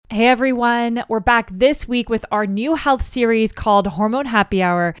Hey everyone, we're back this week with our new health series called Hormone Happy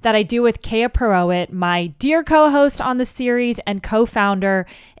Hour that I do with Kea Perowit, my dear co-host on the series and co-founder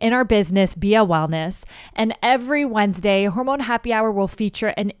in our business, Bia Wellness. And every Wednesday, Hormone Happy Hour will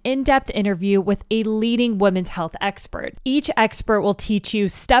feature an in-depth interview with a leading women's health expert. Each expert will teach you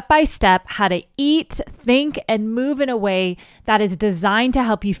step-by-step how to eat, think, and move in a way that is designed to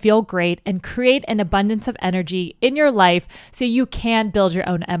help you feel great and create an abundance of energy in your life so you can build your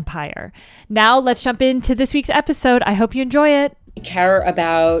own empire. Now let's jump into this week's episode. I hope you enjoy it. Care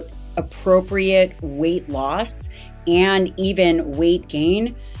about appropriate weight loss and even weight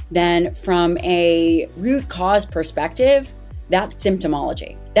gain, then from a root cause perspective, that's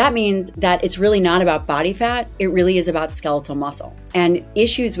symptomology. That means that it's really not about body fat. It really is about skeletal muscle. And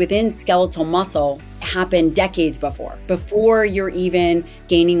issues within skeletal muscle happen decades before you're even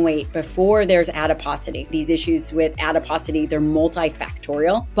gaining weight, before there's adiposity. These issues with adiposity, they're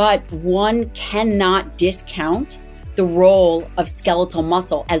multifactorial, but one cannot discount the role of skeletal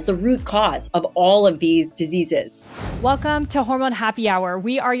muscle as the root cause of all of these diseases. Welcome to Hormone Happy Hour.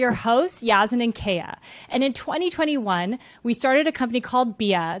 We are your hosts, Yasmin and Kea. And in 2021, we started a company called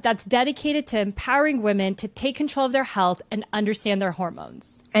Bia that's dedicated to empowering women to take control of their health and understand their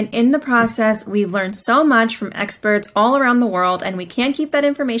hormones. And in the process, we've learned so much from experts all around the world, and we can't keep that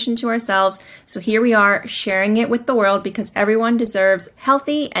information to ourselves. So here we are sharing it with the world because everyone deserves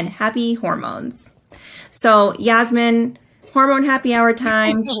healthy and happy hormones. So Yasmin, Hormone Happy Hour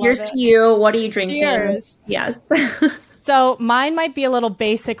time. Cheers to you. What are you drinking? Cheers. Yes. So mine might be a little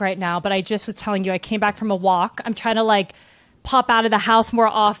basic right now, but I just was telling you, I came back from a walk. I'm trying to pop out of the house more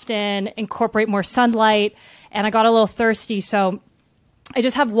often, incorporate more sunlight, and I got a little thirsty. So I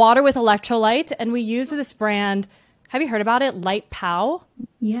just have water with electrolytes, and we use this brand. Have you heard about it? Light Pow?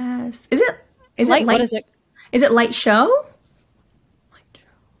 Yes. Is it Light? Light? What is it? Is it Light Show?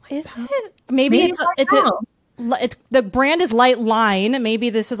 Is it? Maybe it's the brand is Light Line. Maybe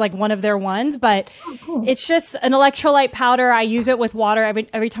this is one of their ones, but cool. It's just an electrolyte powder. I use it with water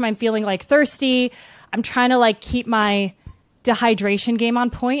every time I'm feeling thirsty. I'm trying to keep my dehydration game on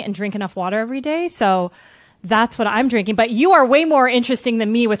point and drink enough water every day. So that's what I'm drinking. But you are way more interesting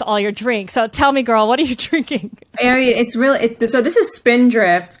than me with all your drinks. So tell me, girl, what are you drinking? I mean, it's really so. This is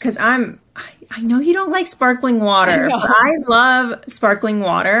Spindrift because I know you don't like sparkling water, but I love sparkling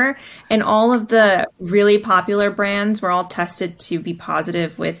water, and all of the really popular brands were all tested to be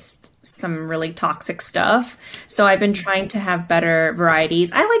positive with some really toxic stuff. So I've been trying to have better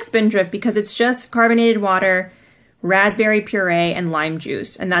varieties. I like Spindrift because it's just carbonated water, raspberry puree, and lime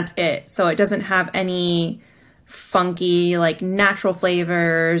juice, and that's it. So it doesn't have any funky natural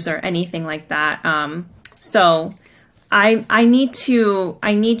flavors or anything like that. So I need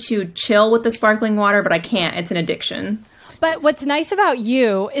to chill with the sparkling water, but I can't. It's an addiction. But what's nice about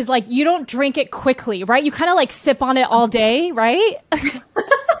you is you don't drink it quickly, right? You kind of sip on it all day, right?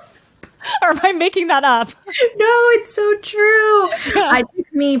 Or am I making that up? No, it's so true. It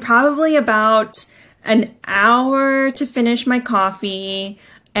takes me probably about an hour to finish my coffee,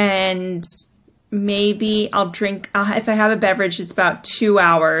 and maybe I'll drink, if I have a beverage, it's about 2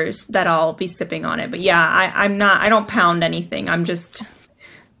 hours that I'll be sipping on it. But yeah, I don't pound anything. I just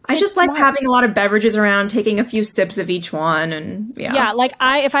like having a lot of beverages around, taking a few sips of each one. And yeah.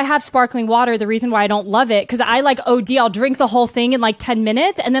 If I have sparkling water, the reason why I don't love it, because I OD, I'll drink the whole thing in 10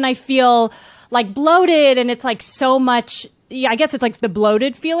 minutes. And then I feel bloated, and it's so much. Yeah, I guess it's the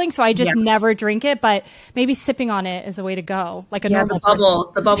bloated feeling. So I just never drink it, but maybe sipping on it is a way to go. Normal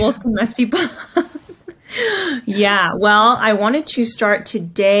person. The bubbles can mess people up. Yeah. Well, I wanted to start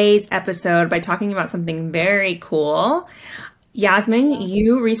today's episode by talking about something very cool. Yasmin,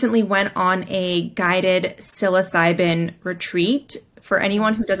 you recently went on a guided psilocybin retreat. For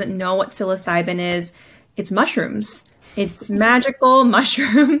anyone who doesn't know what psilocybin is, it's mushrooms. It's magical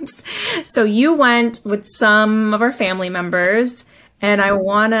mushrooms. So you went with some of our family members, and I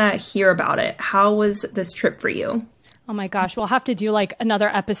want to hear about it. How was this trip for you? Oh my gosh, we'll have to do another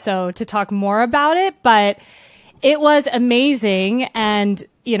episode to talk more about it, but it was amazing. And,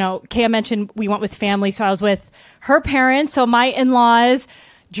 Kea mentioned we went with family. So I was with her parents. So my in-laws,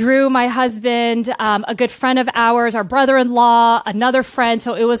 Drew, my husband, a good friend of ours, our brother-in-law, another friend.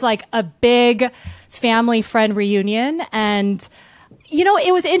 So it was a big family friend reunion. And,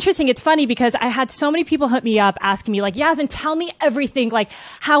 it was interesting. It's funny because I had so many people hit me up asking me Yasmin, tell me everything.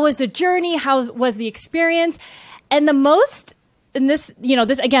 How was the journey? How was the experience? And this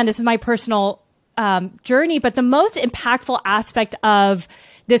is my personal journey, but the most impactful aspect of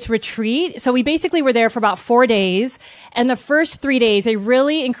this retreat. So we basically were there for about 4 days. And the first 3 days, they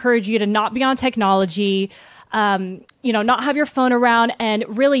really encourage you to not be on technology, not have your phone around and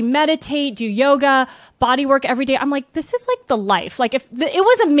really meditate, do yoga, body work every day. I'm like, this is like the life. Like it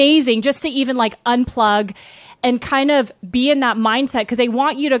was amazing just to even like unplug and kind of be in that mindset, because they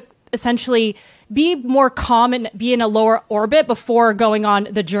want you to essentially be more calm and be in a lower orbit before going on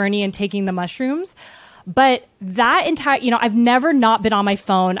the journey and taking the mushrooms. But that entire, I've never not been on my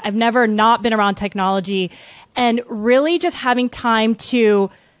phone. I've never not been around technology, and really just having time to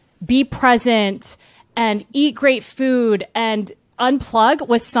be present and eat great food and unplug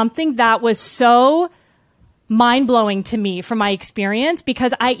was something that was so mind blowing to me from my experience,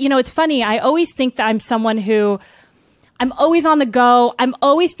 because it's funny. I always think that I'm someone who I'm always on the go. I'm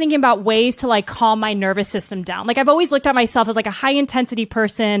always thinking about ways to like calm my nervous system down. Like I've always looked at myself as like a high intensity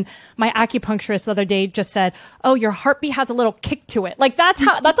person. My acupuncturist the other day just said, "Oh, your heartbeat has a little kick to it." Like that's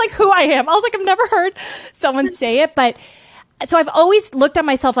like who I am. I was like, I've never heard someone say it, but so I've always looked at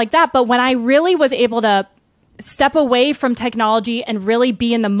myself like that. But when I really was able to step away from technology and really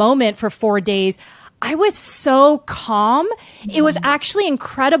be in the moment for 4 days, I was so calm. It was actually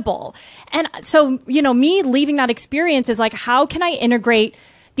incredible. And so, me leaving that experience is like, how can I integrate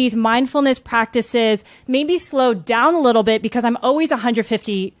these mindfulness practices, maybe slow down a little bit, because I'm always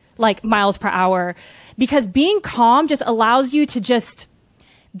 150 like miles per hour, because being calm just allows you to just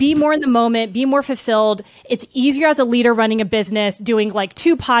be more in the moment, be more fulfilled. It's easier as a leader running a business, doing like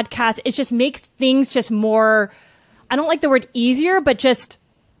 2 podcasts. It just makes things just more, I don't like the word easier, but just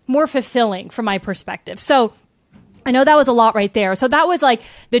more fulfilling from my perspective. So I know that was a lot right there. So that was like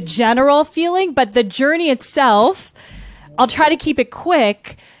the general feeling, but the journey itself, I'll try to keep it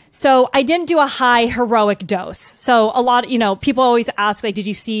quick. So I didn't do a high heroic dose. So a lot, people always ask, like, did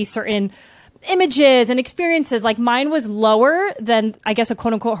you see certain images and experiences? Like mine was lower than, I guess, a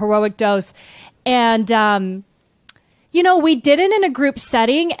quote unquote heroic dose. And, we did it in a group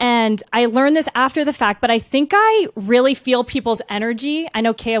setting, and I learned this after the fact, but I think I really feel people's energy. I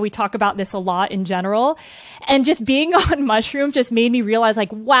know, Kea, we talk about this a lot in general, and just being on mushrooms just made me realize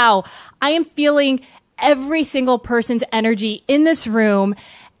like, wow, I am feeling every single person's energy in this room.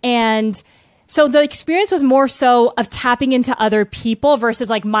 And so the experience was more so of tapping into other people versus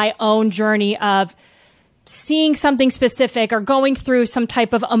like my own journey of seeing something specific or going through some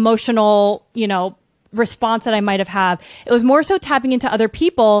type of emotional, response that I might have had. It was more so tapping into other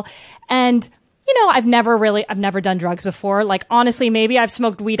people. And, I've never done drugs before. Like, honestly, maybe I've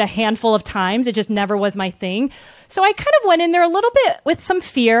smoked weed a handful of times. It just never was my thing. So I kind of went in there a little bit with some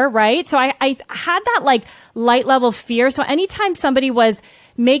fear, right? So I had that like light level fear. So anytime somebody was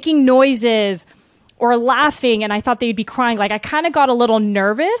making noises or laughing and I thought they'd be crying, like I kind of got a little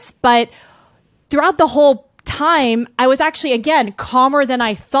nervous, but throughout the whole time, I was actually, again, calmer than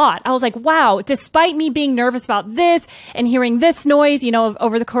I thought. I was like, wow, despite me being nervous about this and hearing this noise,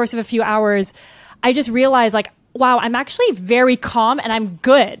 over the course of a few hours, I just realized like, wow, I'm actually very calm and I'm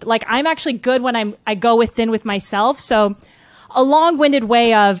good. Like I'm actually good when I go within with myself. So a long-winded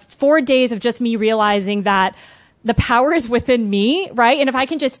way of 4 days of just me realizing that the power is within me, right? And if I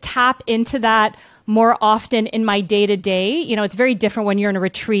can just tap into that more often in my day to day, it's very different when you're in a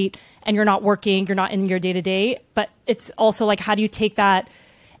retreat and you're not working, you're not in your day to day, but it's also like, how do you take that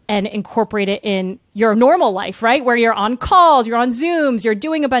and incorporate it in your normal life, right? Where you're on calls, you're on Zooms, you're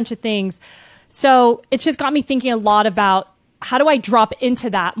doing a bunch of things. So it's just got me thinking a lot about how do I drop into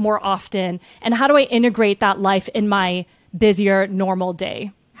that more often and how do I integrate that life in my busier normal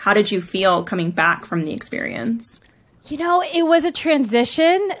day? How did you feel coming back from the experience? It was a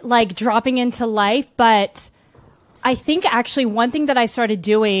transition, like dropping into life, but I think actually one thing that I started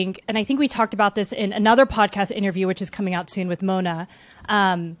doing, and I think we talked about this in another podcast interview, which is coming out soon with Mona.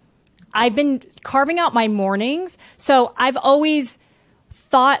 I've been carving out my mornings. So I've always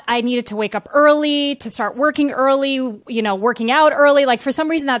thought I needed to wake up early, to start working early, working out early. Like for some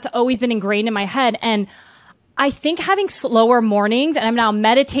reason that's always been ingrained in my head. And I think having slower mornings, and I'm now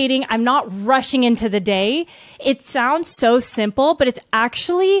meditating, I'm not rushing into the day. It sounds so simple, but it's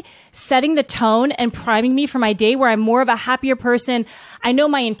actually setting the tone and priming me for my day where I'm more of a happier person. I know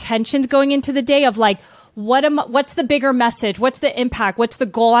my intentions going into the day of like, what's the bigger message? What's the impact? What's the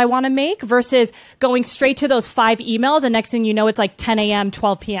goal I want to make versus going straight to those 5 emails. And next thing you know, it's like 10 a.m.,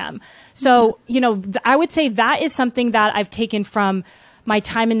 12 p.m. So, I would say that is something that I've taken from my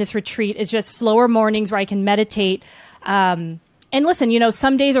time in this retreat is just slower mornings where I can meditate. And listen,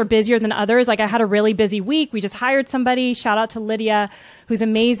 some days are busier than others. Like I had a really busy week. We just hired somebody. Shout out to Lydia, who's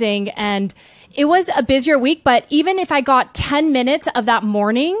amazing. And it was a busier week, but even if I got 10 minutes of that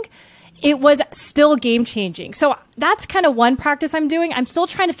morning, it was still game changing. So that's kind of one practice I'm doing. I'm still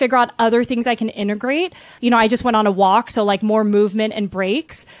trying to figure out other things I can integrate. I just went on a walk, so like more movement and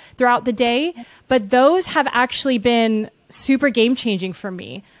breaks throughout the day. But those have actually been super game changing for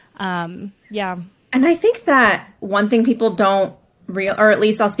me. Yeah. And I think that one thing people don't or at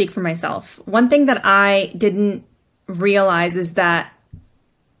least I'll speak for myself. One thing that I didn't realize is that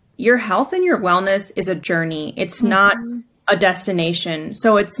your health and your wellness is a journey. It's not a destination.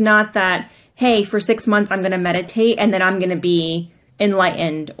 So it's not that, hey, for 6 months, I'm going to meditate and then I'm going to be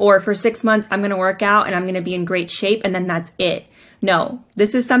enlightened. Or for 6 months, I'm going to work out and I'm going to be in great shape. And then that's it. No,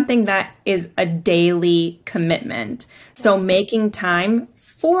 this is something that is a daily commitment. So making time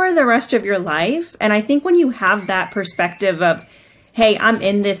for the rest of your life. And I think when you have that perspective of, hey, I'm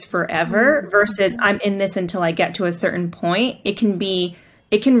in this forever versus I'm in this until I get to a certain point, it can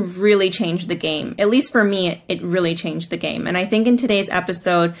really change the game. At least for me, it really changed the game. And I think in today's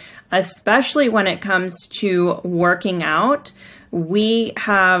episode, especially when it comes to working out, we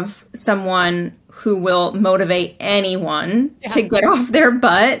have someone who will motivate anyone to get off their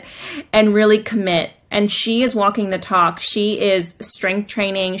butt and really commit. And she is walking the talk. She is strength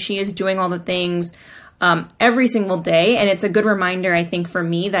training. She is doing all the things every single day. And it's a good reminder, I think, for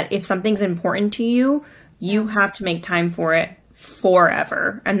me that if something's important to you, you have to make time for it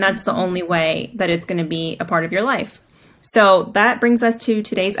forever. And that's the only way that it's going to be a part of your life. So that brings us to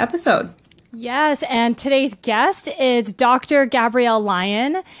today's episode. Yes, and today's guest is Dr. Gabrielle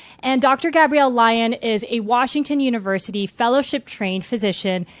Lyon. And Dr. Gabrielle Lyon is a Washington University fellowship-trained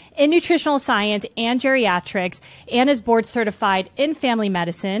physician in nutritional science and geriatrics and is board certified in family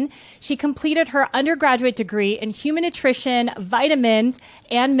medicine. She completed her undergraduate degree in human nutrition, vitamins,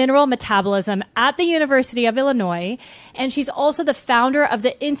 and mineral metabolism at the University of Illinois. And she's also the founder of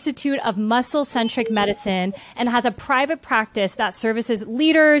the Institute of Muscle-Centric Medicine and has a private practice that services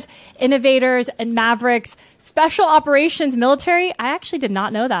leaders, innovators, and mavericks, special operations military. I actually did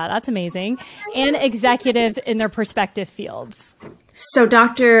not know that. That's amazing. And executives in their respective fields. So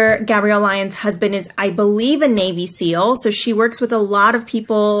Dr. Gabrielle Lyon's husband is, I believe, a Navy SEAL. So she works with a lot of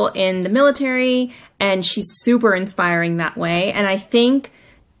people in the military, and she's super inspiring that way. And I think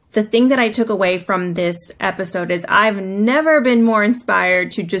the thing that I took away from this episode is I've never been more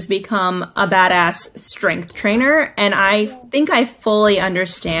inspired to just become a badass strength trainer. And I think I fully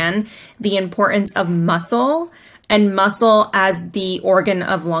understand the importance of muscle and muscle as the organ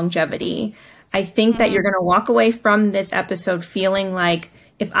of longevity. I think that you're going to walk away from this episode feeling like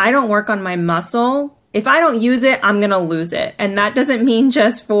if I don't work on my muscle, if I don't use it, I'm going to lose it. And that doesn't mean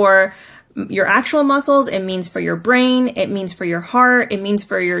just for your actual muscles. It means for your brain. It means for your heart. It means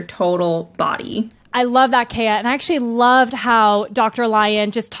for your total body. I love that, Kaya. And I actually loved how Dr.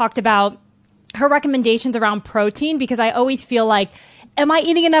 Lyon just talked about her recommendations around protein, because I always feel like, am I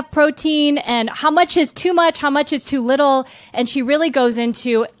eating enough protein? And how much is too much? How much is too little? And she really goes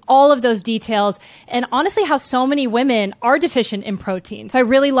into all of those details and honestly how so many women are deficient in protein. So I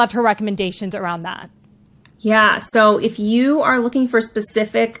really loved her recommendations around that. Yeah. So if you are looking for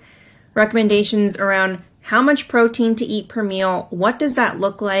specific recommendations around how much protein to eat per meal, what does that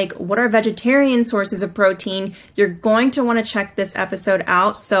look like? What are vegetarian sources of protein? You're going to want to check this episode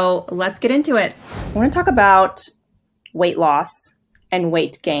out. So let's get into it. I want to talk about weight loss and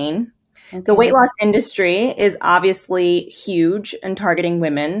weight gain. Okay. The weight loss industry is obviously huge and targeting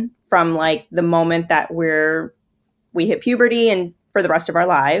women from like the moment that we hit puberty and for the rest of our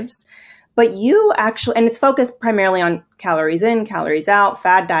lives. But you actually, and it's focused primarily on calories in, calories out,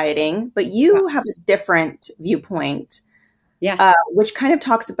 fad dieting, but you have a different viewpoint, which kind of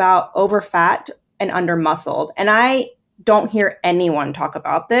talks about over fat and under muscled. And I don't hear anyone talk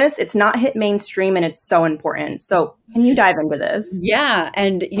about this. It's not hit mainstream and it's so important. So can you dive into this? Yeah.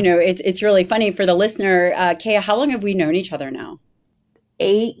 And, it's really funny for the listener. Kaya, how long have we known each other now?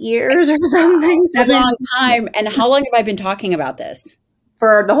 8 years or something. A long time. And how long have I been talking about this?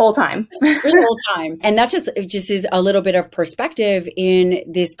 For the whole time. For the whole time. And that just is a little bit of perspective in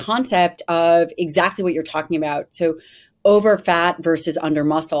this concept of exactly what you're talking about. So over fat versus under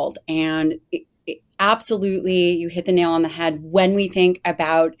muscled. And absolutely, you hit the nail on the head. When we think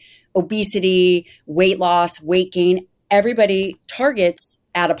about obesity, weight loss, weight gain, everybody targets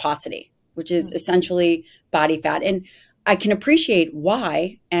adiposity, which is essentially body fat. And I can appreciate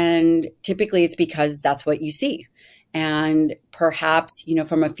why. And typically it's because that's what you see. And perhaps,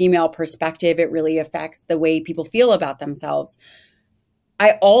 from a female perspective, it really affects the way people feel about themselves.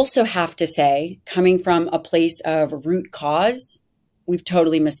 I also have to say, coming from a place of root cause, we've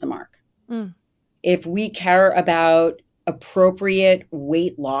totally missed the mark. If we care about appropriate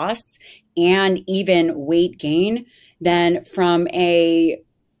weight loss and even weight gain, then from a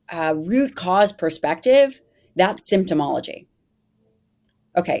root cause perspective, that's symptomology.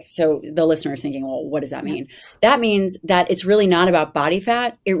 Okay, so the listener is thinking, well, what does that mean? That means that it's really not about body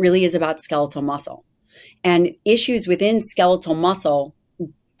fat. It really is about skeletal muscle. And issues within skeletal muscle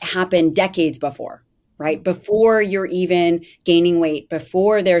happen decades before, right? Before you're even gaining weight,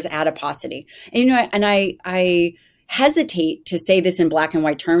 before there's adiposity. And I hesitate to say this in black and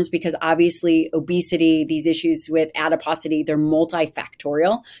white terms because obviously obesity, these issues with adiposity, they're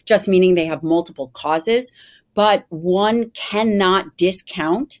multifactorial, just meaning they have multiple causes. But one cannot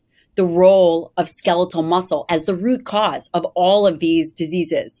discount the role of skeletal muscle as the root cause of all of these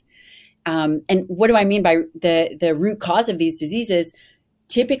diseases. And what do I mean by the root cause of these diseases?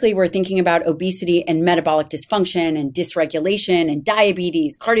 Typically, we're thinking about obesity and metabolic dysfunction and dysregulation and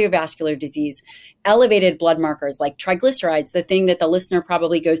diabetes, cardiovascular disease, elevated blood markers like triglycerides, the thing that the listener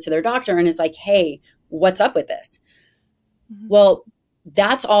probably goes to their doctor and is like, hey, what's up with this? Mm-hmm. Well,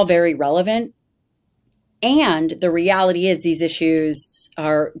 that's all very relevant. And the reality is these issues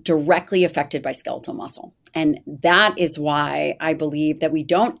are directly affected by skeletal muscle. And that is why I believe that we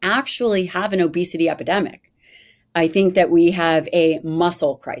don't actually have an obesity epidemic. I think that we have a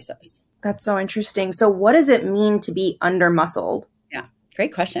muscle crisis. That's so interesting. So what does it mean to be under-muscled? Yeah,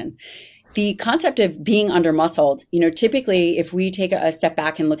 great question. The concept of being under-muscled, typically if we take a step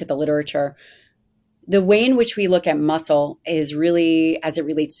back and look at the literature, the way in which we look at muscle is really as it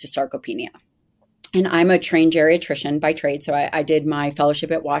relates to sarcopenia. And I'm a trained geriatrician by trade. So I did my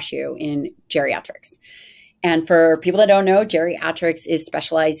fellowship at WashU in geriatrics. And for people that don't know, geriatrics is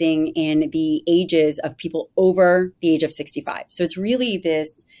specializing in the ages of people over the age of 65. So it's really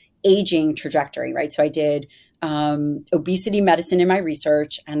this aging trajectory, right? So I did obesity medicine in my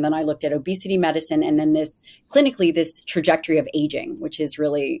research, and then I looked at obesity medicine, and then this trajectory of aging, which is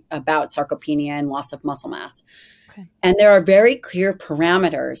really about sarcopenia and loss of muscle mass. Okay. And there are very clear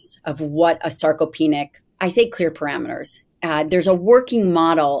parameters of what a sarcopenic, I say clear parameters. There's a working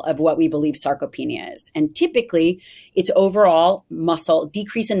model of what we believe sarcopenia is. And typically it's overall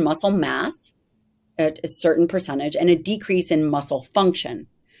decrease in muscle mass at a certain percentage and a decrease in muscle function.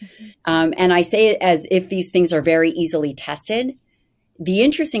 Mm-hmm. And I say it as if these things are very easily tested. The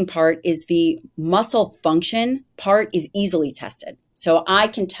interesting part is the muscle function part is easily tested. So I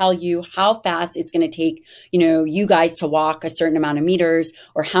can tell you how fast it's going to take, you guys to walk a certain amount of meters,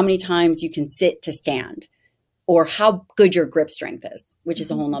 or how many times you can sit to stand, or how good your grip strength is, which is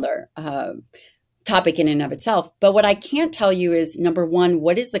a whole nother topic in and of itself. But what I can't tell you is, number one,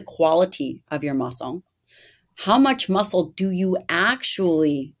 what is the quality of your muscle? How much muscle do you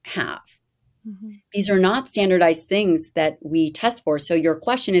actually have? Mm-hmm. These are not standardized things that we test for. So your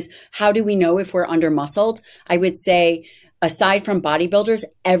question is, how do we know if we're under-muscled? I would say, aside from bodybuilders,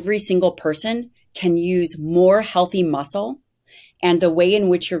 every single person can use more healthy muscle. And the way in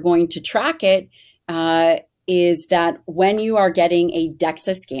which you're going to track it is that when you are getting a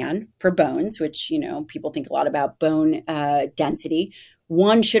DEXA scan for bones, which, people think a lot about bone density,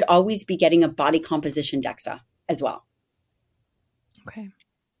 one should always be getting a body composition DEXA as well. Okay.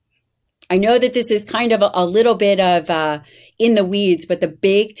 I know that this is kind of a little bit of in the weeds, but the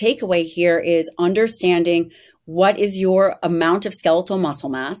big takeaway here is understanding what is your amount of skeletal muscle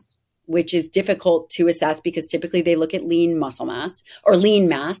mass, which is difficult to assess because typically they look at lean muscle mass or lean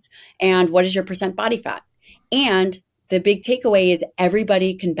mass, and what is your percent body fat. And the big takeaway is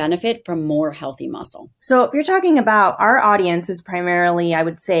everybody can benefit from more healthy muscle. So if you're talking about our audience is primarily, I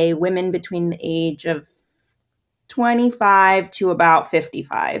would say, women between the age of 25 to about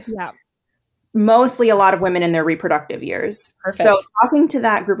 55. Yeah. Mostly a lot of women in their reproductive years. Perfect. So talking to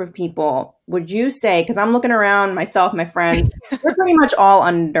that group of people, would you say, because I'm looking around myself, my friends, we're pretty much all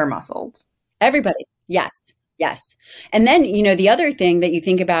under-muscled. Everybody. Yes. Yes. And then, the other thing that you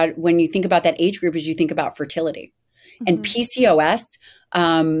think about when you think about that age group is you think about fertility. Mm-hmm. And PCOS,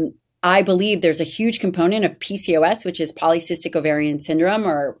 I believe there's a huge component of PCOS, which is polycystic ovarian syndrome,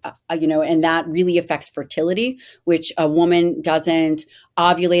 and that really affects fertility, which a woman doesn't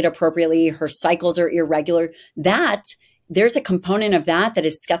ovulate appropriately. Her cycles are irregular. There's a component of that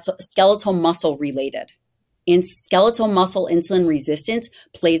is skeletal muscle related. And skeletal muscle insulin resistance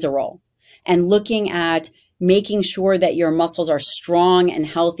plays a role. And looking at making sure that your muscles are strong and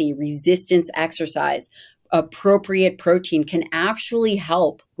healthy, resistance exercise, appropriate protein can actually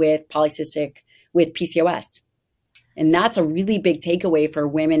help with PCOS. And that's a really big takeaway for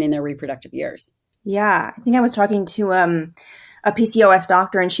women in their reproductive years. Yeah. I think I was talking to a PCOS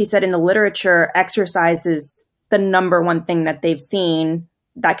doctor, and she said in the literature, exercise is the number one thing that they've seen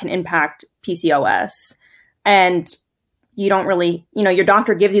that can impact PCOS. And you don't really, your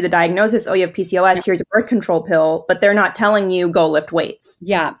doctor gives you the diagnosis, oh, you have PCOS, here's a birth control pill, but they're not telling you go lift weights.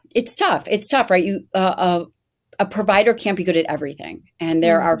 Yeah, it's tough. It's tough, right? A provider can't be good at everything. And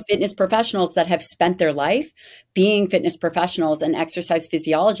there are fitness professionals that have spent their life being fitness professionals and exercise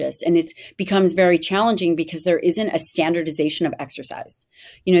physiologists. And it becomes very challenging because there isn't a standardization of exercise.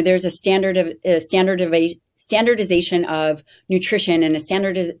 There's a standardization of nutrition and a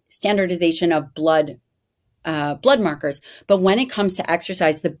standardization of blood markers. But when it comes to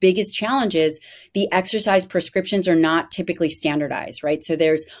exercise, the biggest challenge is the exercise prescriptions are not typically standardized, right? So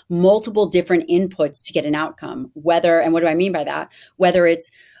there's multiple different inputs to get an outcome, and what do I mean by that? Whether it's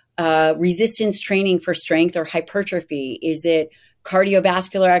resistance training for strength or hypertrophy, is it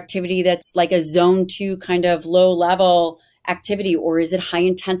cardiovascular activity that's like a zone 2 kind of low level activity, or is it high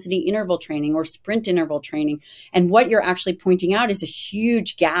intensity interval training or sprint interval training? And what you're actually pointing out is a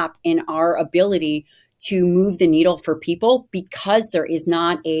huge gap in our ability to move the needle for people because there is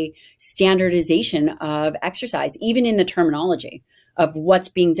not a standardization of exercise, even in the terminology of what's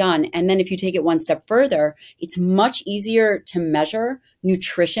being done. And then if you take it one step further, it's much easier to measure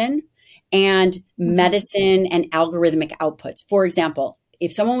nutrition and medicine and algorithmic outputs. For example,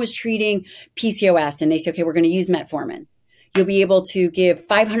 if someone was treating PCOS and they say, okay, we're going to use metformin, you'll be able to give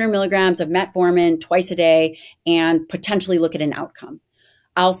 500 milligrams of metformin twice a day and potentially look at an outcome.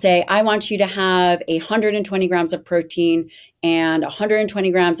 I'll say, I want you to have 120 grams of protein and 120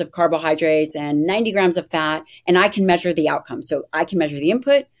 grams of carbohydrates and 90 grams of fat, and I can measure the outcome. So I can measure the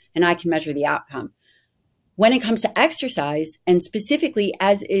input and I can measure the outcome. When it comes to exercise, and specifically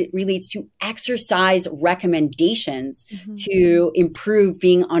as it relates to exercise recommendations to improve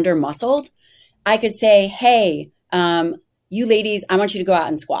being under muscled, I could say, hey, you ladies, I want you to go out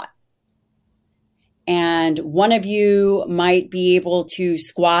and squat. And one of you might be able to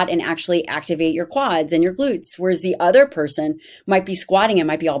squat and actually activate your quads and your glutes, whereas the other person might be squatting and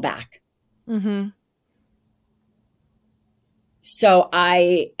might be all back. So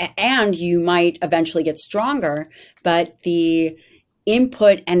you might eventually get stronger, but the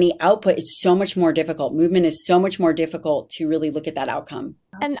input and the output is so much more difficult. Movement is so much more difficult to really look at that outcome.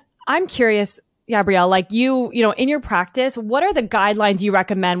 And I'm curious, Gabrielle, like you in your practice, what are the guidelines you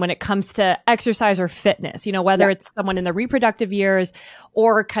recommend when it comes to exercise or fitness? Whether it's someone in the reproductive years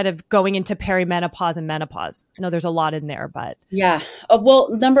or kind of going into perimenopause and menopause. I know there's a lot in there, but. Yeah.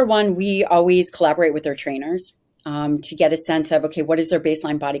 Well, number one, we always collaborate with their trainers to get a sense of, okay, what is their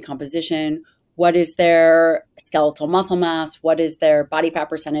baseline body composition? What is their skeletal muscle mass? What is their body fat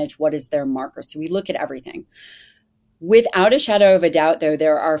percentage? What is their marker? So we look at everything. Without a shadow of a doubt, though,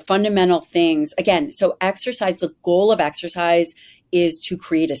 there are fundamental things. Again, so exercise, the goal of exercise is to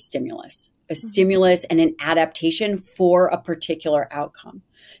create a stimulus and an adaptation for a particular outcome.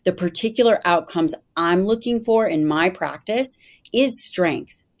 The particular outcomes I'm looking for in my practice is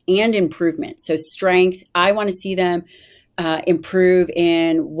strength and improvement. So strength, I want to see them improve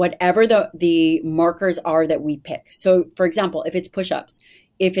in whatever the markers are that we pick. So for example, if it's push-ups,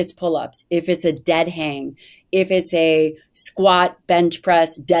 if it's pull-ups, if it's a dead hang, if it's a squat, bench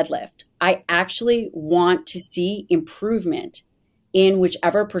press, deadlift, I actually want to see improvement in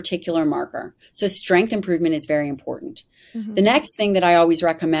whichever particular marker. So strength improvement is very important. The next thing that I always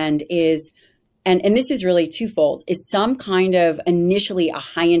recommend is, and this is really twofold, is some kind of initially a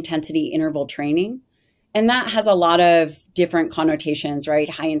high intensity interval training. And that has a lot of different connotations, right?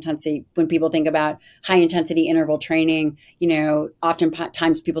 High intensity, when people think about high intensity interval training,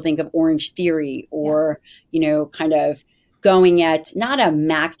 oftentimes people think of Orange Theory or, kind of going at not a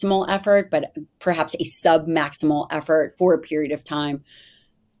maximal effort, but perhaps a sub-maximal effort for a period of time.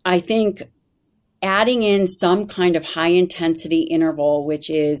 I think adding in some kind of high intensity interval, which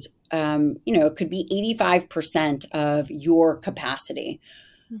is, it could be 85% of your capacity,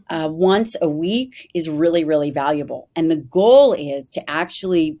 once a week is really, really valuable. And the goal is to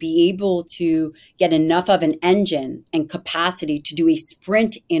actually be able to get enough of an engine and capacity to do a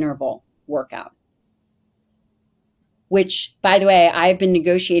sprint interval workout, which, by the way, I've been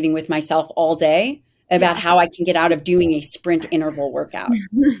negotiating with myself all day about how I can get out of doing a sprint interval workout.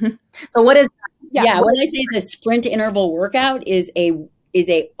 So what is that? Yeah, when I say the sprint interval workout is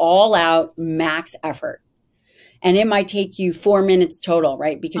a all out max effort. And it might take you 4 minutes total,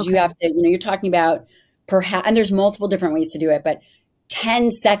 right? Because you have to, you're talking about perhaps, and there's multiple different ways to do it, but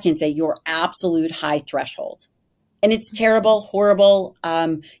 10 seconds at your absolute high threshold. And it's terrible, horrible.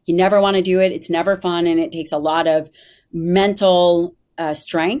 You never want to do it. It's never fun. And it takes a lot of mental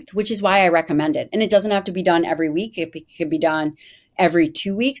strength, which is why I recommend it. And it doesn't have to be done every week. It could be done every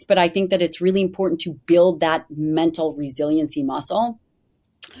 2 weeks. But I think that it's really important to build that mental resiliency muscle.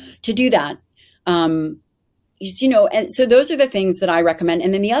 To do that, and so those are the things that I recommend.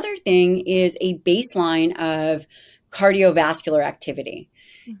 And then the other thing is a baseline of cardiovascular activity.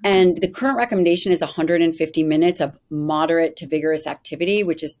 And the current recommendation is 150 minutes of moderate to vigorous activity,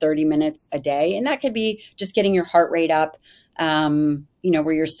 which is 30 minutes a day. And that could be just getting your heart rate up,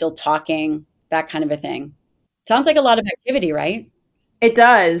 where you're still talking, that kind of a thing. Sounds like a lot of activity, right? It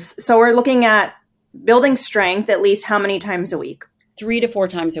does. So we're looking at building strength at least how many times a week? 3 to 4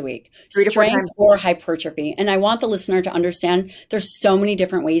 times a week. Strength or hypertrophy. And I want the listener to understand there's so many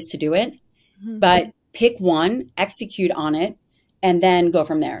different ways to do it, but pick one, execute on it, and then go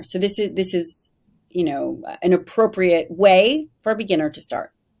from there. So this is an appropriate way for a beginner to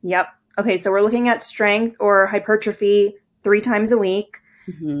start. Yep. Okay, so we're looking at strength or hypertrophy 3 times a week.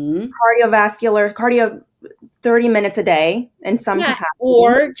 Cardio 30 minutes a day in some capacity.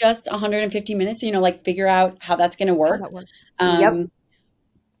 Or just 150 minutes, figure out how that's going to work. And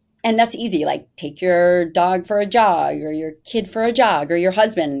that's easy. Like take your dog for a jog or your kid for a jog or your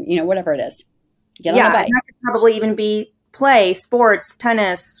husband, whatever it is. Get on the bike. That could probably even be play, sports,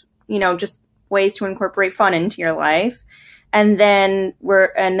 tennis, just ways to incorporate fun into your life. And then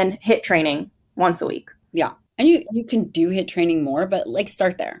HIIT training once a week. Yeah. And you can do HIIT training more, but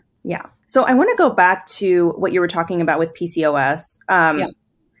start there. Yeah. So I want to go back to what you were talking about with PCOS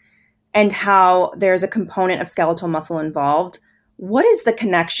and how there's a component of skeletal muscle involved. What is the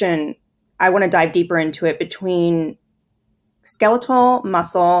connection? I want to dive deeper into it between skeletal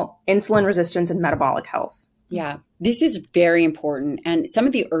muscle, insulin resistance, and metabolic health. Yeah, this is very important. And some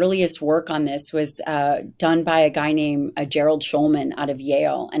of the earliest work on this was done by a guy named Gerald Schulman out of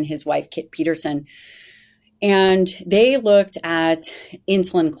Yale and his wife, Kit Peterson. And they looked at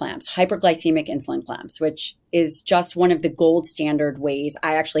insulin clamps, hyperglycemic insulin clamps, which is just one of the gold standard ways.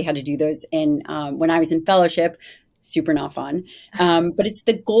 I actually had to do those when I was in fellowship. Super not fun. But it's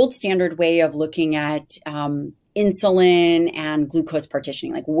the gold standard way of looking at insulin and glucose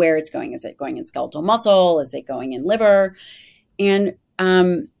partitioning, like where it's going. Is it going in skeletal muscle? Is it going in liver? And,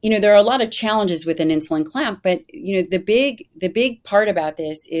 there are a lot of challenges with an insulin clamp, but, the big part about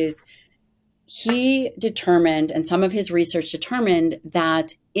this is he determined, and some of his research determined,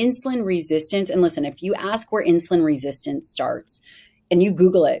 that insulin resistance, and listen, if you ask where insulin resistance starts and you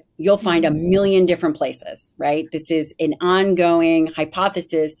Google it, you'll find a million different places, right? This is an ongoing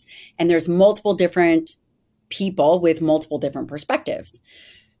hypothesis, and there's multiple different people with multiple different perspectives.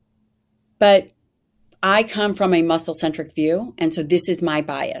 But I come from a muscle-centric view, and so this is my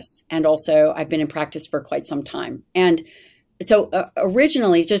bias. And also, I've been in practice for quite some time. And so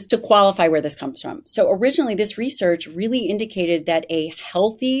originally, just to qualify where this comes from, so originally this research really indicated that a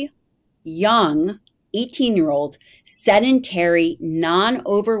healthy, young, 18-year-old, sedentary,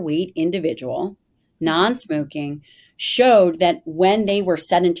 non-overweight individual, non-smoking, showed that when they were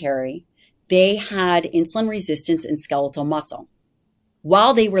sedentary, they had insulin resistance and skeletal muscle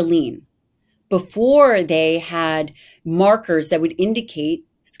while they were lean, before they had markers that would indicate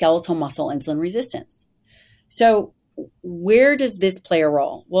skeletal muscle insulin resistance. So where does this play a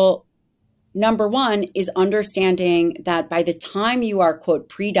role? Well, number one is understanding that by the time you are, quote,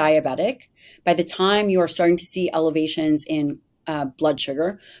 pre-diabetic, by the time you are starting to see elevations in blood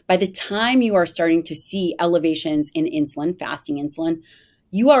sugar, by the time you are starting to see elevations in insulin, fasting insulin,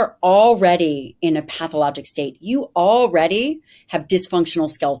 you are already in a pathologic state. You already have dysfunctional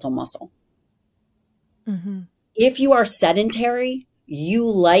skeletal muscle. Mm-hmm. If you are sedentary,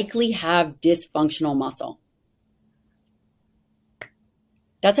 you likely have dysfunctional muscle.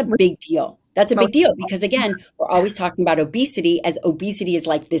 That's a big deal. That's a big deal because, again, we're always talking about obesity as obesity is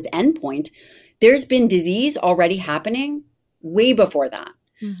like this endpoint. There's been disease already happening way before that.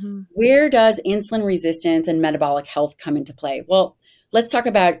 Mm-hmm. Where does insulin resistance and metabolic health come into play? Well, let's talk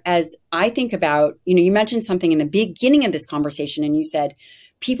about, as I think about, you mentioned something in the beginning of this conversation, and you said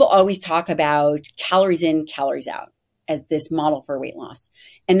people always talk about calories in, calories out as this model for weight loss.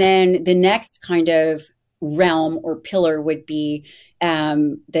 And then the next kind of realm or pillar would be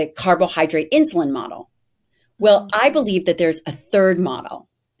the carbohydrate insulin model. Well, I believe that there's a third model,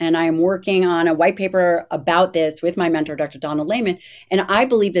 and I am working on a white paper about this with my mentor, Dr. Donald Layman. And I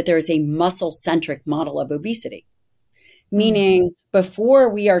believe that there is a muscle-centric model of obesity, meaning before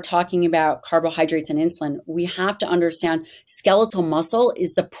we are talking about carbohydrates and insulin, we have to understand skeletal muscle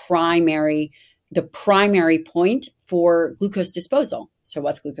is the primary point for glucose disposal. So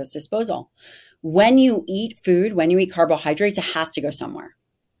what's glucose disposal? When you eat food, when you eat carbohydrates, it has to go somewhere.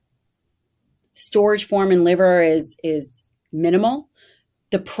 Storage form in liver is minimal.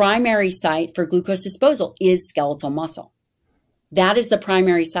 The primary site for glucose disposal is skeletal muscle. That is the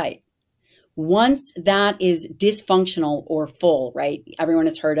primary site. Once that is dysfunctional or full, right? Everyone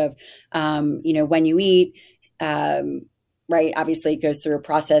has heard of, when you eat, right, obviously it goes through a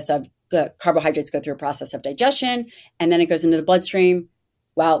process of the carbohydrates go through a process of digestion, and then it goes into the bloodstream.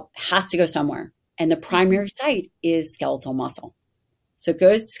 Well, it has to go somewhere. And the primary site is skeletal muscle. So it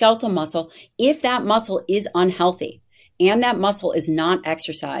goes to skeletal muscle. If that muscle is unhealthy and that muscle is not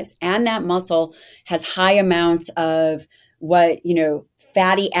exercised and that muscle has high amounts of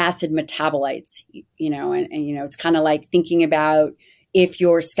fatty acid metabolites, and it's kind of like thinking about if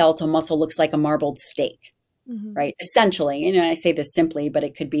your skeletal muscle looks like a marbled steak, right? Essentially, I say this simply, but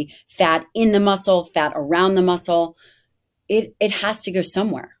it could be fat in the muscle, fat around the muscle. It has to go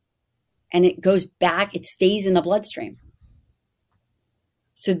somewhere. And it goes back, it stays in the bloodstream.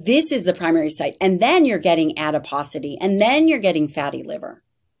 So this is the primary site. And then you're getting adiposity, and then you're getting fatty liver.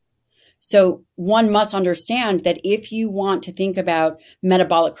 So one must understand that if you want to think about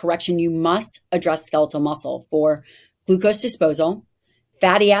metabolic correction, you must address skeletal muscle for glucose disposal,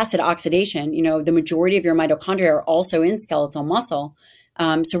 fatty acid oxidation. The majority of your mitochondria are also in skeletal muscle.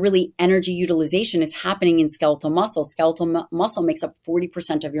 So really energy utilization is happening in skeletal muscle. Skeletal muscle makes up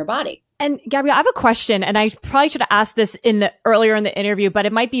 40% of your body. And Gabrielle, I have a question, and I probably should have asked this earlier in the interview, but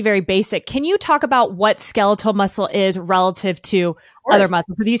it might be very basic. Can you talk about what skeletal muscle is relative to other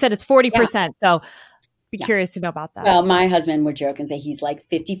muscles? Because you said it's 40%. Yeah. So be curious to know about that. Well, my husband would joke and say he's like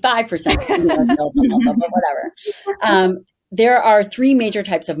 55% skeletal muscle, but whatever. There are three major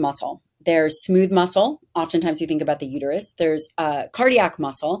types of muscle. There's smooth muscle. Oftentimes you think about the uterus. There's cardiac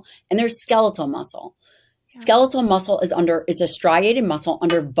muscle, and there's skeletal muscle. Skeletal muscle it's a striated muscle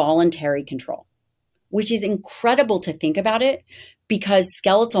under voluntary control, which is incredible to think about it, because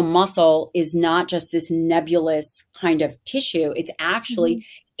skeletal muscle is not just this nebulous kind of tissue. It's actually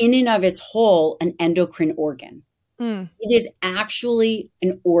in and of its whole an endocrine organ. It is actually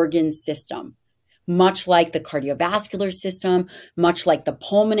an organ system. Much like the cardiovascular system, much like the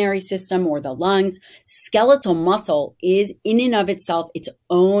pulmonary system or the lungs, skeletal muscle is in and of itself its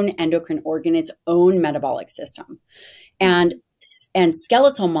own endocrine organ, its own metabolic system. And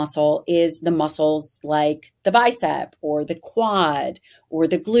skeletal muscle is the muscles like the bicep or the quad or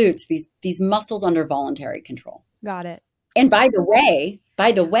the glutes, these muscles under voluntary control. Got it. And by the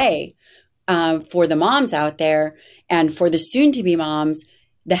way, for the moms out there and for the soon-to-be moms,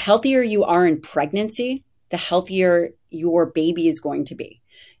 the healthier you are in pregnancy, the healthier your baby is going to be.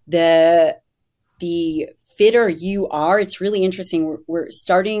 The fitter you are, it's really interesting. We're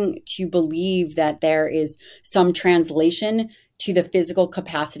starting to believe that there is some translation to the physical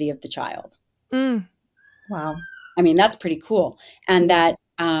capacity of the child. Wow. I mean, that's pretty cool. And that,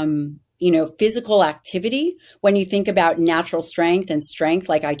 physical activity, when you think about natural strength and strength,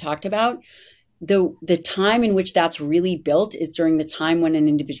 like I talked about, the time in which that's really built is during the time when an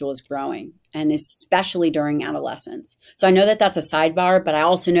individual is growing, and especially during adolescence. So I know that that's a sidebar, but I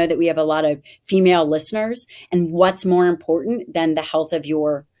also know that we have a lot of female listeners, and what's more important than the health of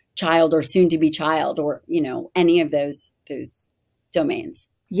your child or soon to be child or, any of those domains?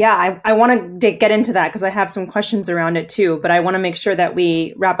 Yeah, I want to get into that because I have some questions around it too, but I want to make sure that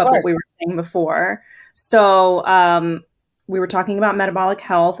we wrap up what we were saying before. So, we were talking about metabolic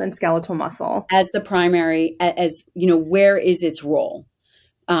health and skeletal muscle as the primary, where is its role?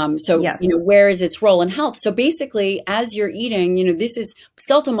 Yes. Where is its role in health? So basically, as you're eating, this is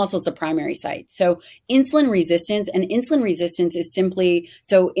skeletal muscle is the primary site. So insulin resistance is simply,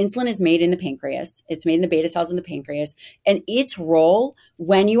 so insulin is made in the pancreas. It's made in the beta cells in the pancreas. And its role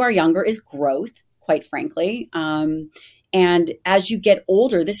when you are younger is growth, quite frankly. And as you get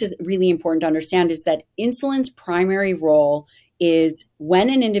older, this is really important to understand, is that insulin's primary role is when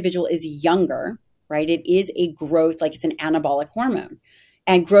an individual is younger, right? It is a growth, like it's an anabolic hormone.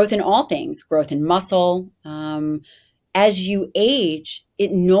 And growth in all things, growth in muscle. As you age,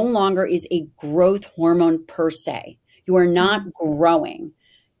 it no longer is a growth hormone per se. You are not growing.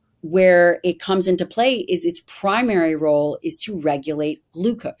 Where it comes into play is its primary role is to regulate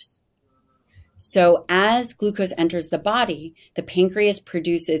glucose. So as glucose enters the body, the pancreas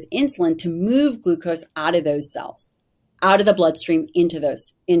produces insulin to move glucose out of those cells, out of the bloodstream into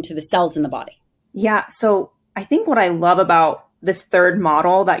the cells in the body. Yeah. So I think what I love about this third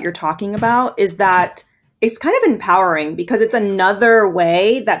model that you're talking about is that it's kind of empowering, because it's another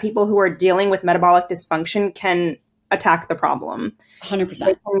way that people who are dealing with metabolic dysfunction can attack the problem. 100%.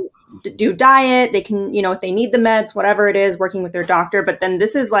 They can do diet. They can, if they need the meds, whatever it is, working with their doctor. But then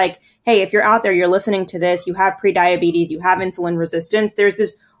this is like, hey, if you're out there, you're listening to this, you have prediabetes, you have insulin resistance, there's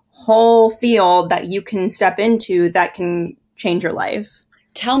this whole field that you can step into that can change your life.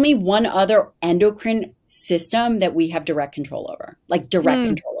 Tell me one other endocrine system that we have direct control over, like direct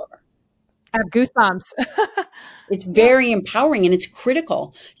control over. I have goosebumps. It's very empowering and it's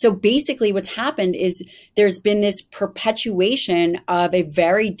critical. So basically what's happened is there's been this perpetuation of a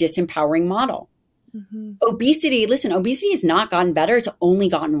very disempowering model. Mm-hmm. Obesity has not gotten better. It's only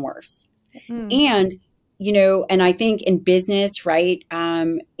gotten worse. Mm. And, and I think in business, right?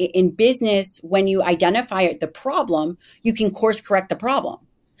 In business, when you identify the problem, you can course correct the problem.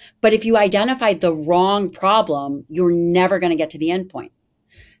 But if you identify the wrong problem, you're never going to get to the end point.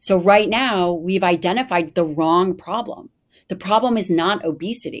 So right now, we've identified the wrong problem. The problem is not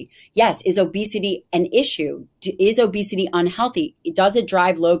obesity. Yes, is obesity an issue? Is obesity unhealthy? Does it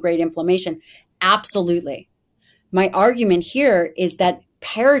drive low-grade inflammation? Absolutely. My argument here is that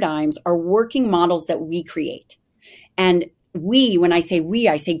paradigms are working models that we create. And when I say we,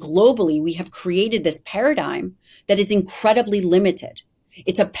 I say globally, we have created this paradigm that is incredibly limited.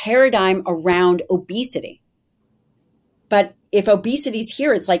 It's a paradigm around obesity. But if obesity is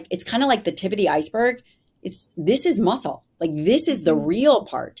here, it's kind of like the tip of the iceberg. This is muscle. Like this is the real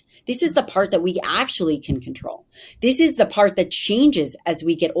part. This is the part that we actually can control. This is the part that changes as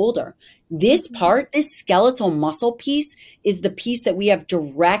we get older. This part, this skeletal muscle piece, is the piece that we have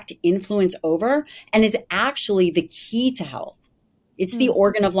direct influence over and is actually the key to health. It's the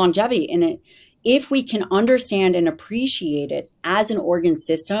organ of longevity. And if we can understand and appreciate it as an organ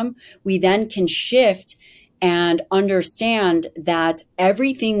system, we then can shift and understand that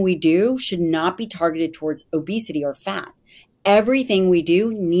everything we do should not be targeted towards obesity or fat. Everything we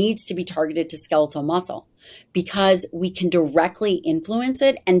do needs to be targeted to skeletal muscle because we can directly influence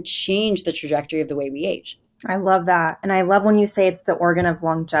it and change the trajectory of the way we age. I love that. And I love when you say it's the organ of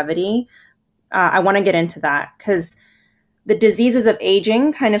longevity. I want to get into that because the diseases of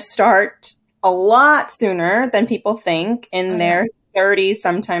aging kind of start a lot sooner than people think in their 30s,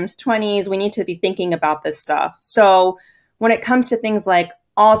 sometimes 20s. We need to be thinking about this stuff. So when it comes to things like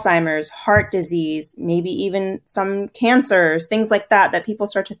Alzheimer's, heart disease, maybe even some cancers, things like that people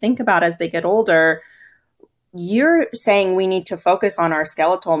start to think about as they get older, you're saying we need to focus on our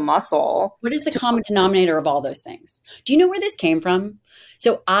skeletal muscle. What is the common denominator of all those things? Do you know where this came from?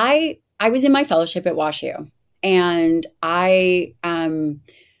 So I was in my fellowship at WashU, and I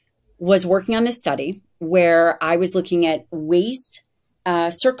was working on this study where I was looking at waist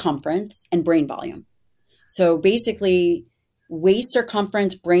circumference and brain volume. So basically waist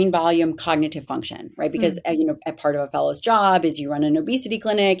circumference, brain volume, cognitive function, right? Because, a part of a fellow's job is you run an obesity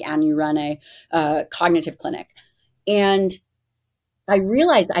clinic and you run a cognitive clinic. And I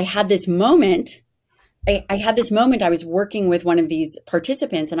realized I had this moment. I was working with one of these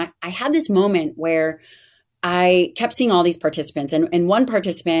participants, and I had this moment where I kept seeing all these participants, and one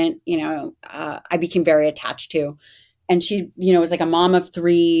participant, I became very attached to, and she, was like a mom of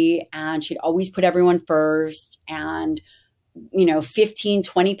 3, and she'd always put everyone first, and, 15,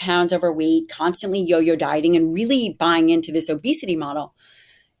 20 pounds overweight, constantly yo-yo dieting, and really buying into this obesity model.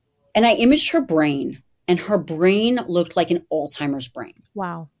 And I imaged her brain, and her brain looked like an Alzheimer's brain.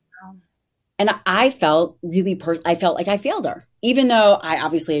 Wow. And I felt I felt like I failed her, even though I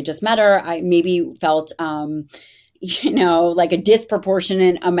obviously had just met her. I maybe felt, like a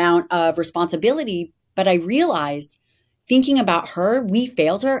disproportionate amount of responsibility. But I realized thinking about her, we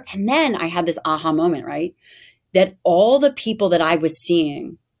failed her. And then I had this aha moment, right? That all the people that I was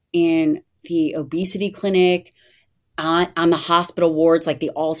seeing in the obesity clinic, on the hospital wards, like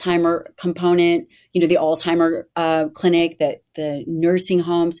the Alzheimer component, the Alzheimer clinic, the nursing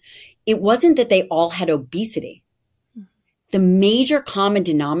homes, it wasn't that they all had obesity. The major common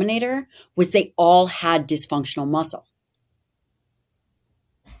denominator was they all had dysfunctional muscle.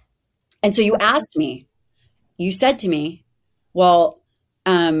 And so you said to me, well,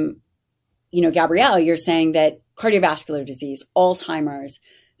 Gabrielle, you're saying that cardiovascular disease, Alzheimer's,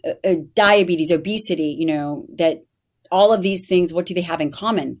 diabetes, obesity, that all of these things, what do they have in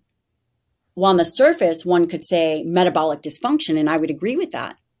common? Well, on the surface, one could say metabolic dysfunction, and I would agree with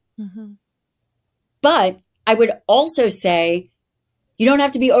that. Mm-hmm. But I would also say you don't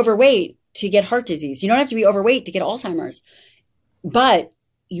have to be overweight to get heart disease. You don't have to be overweight to get Alzheimer's. But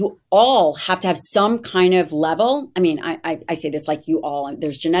you all have to have some kind of level. I mean, I say this like you all,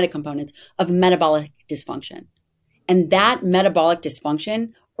 there's genetic components of metabolic dysfunction. And that metabolic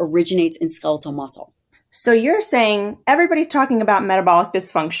dysfunction originates in skeletal muscle. So you're saying everybody's talking about metabolic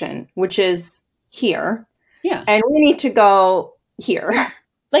dysfunction, which is here. Yeah. And we need to go here.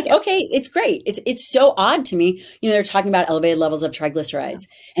 Okay, it's great. It's so odd to me. They're talking about elevated levels of triglycerides,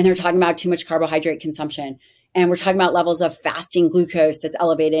 and they're talking about too much carbohydrate consumption. And we're talking about levels of fasting glucose that's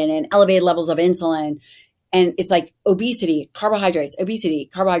elevated and elevated levels of insulin. And it's like obesity, carbohydrates,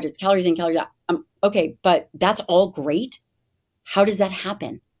 calories in, calories out. Okay, but that's all great. How does that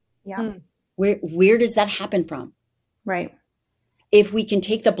happen? Yeah. Where does that happen from? Right. If we can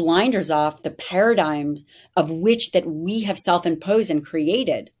take the blinders off the paradigms of which that we have self-imposed and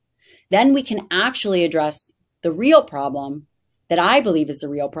created, then we can actually address the real problem that I believe is the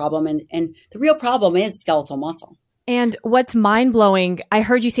real problem. And the real problem is skeletal muscle. And what's mind blowing, I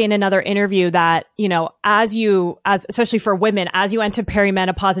heard you say in another interview that, as especially for women, as you enter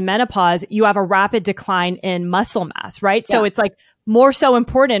perimenopause and menopause, you have a rapid decline in muscle mass, right? Yeah. So it's like more so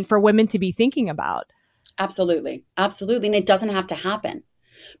important for women to be thinking about. Absolutely. Absolutely. And it doesn't have to happen.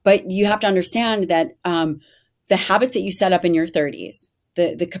 But you have to understand that the habits that you set up in your 30s,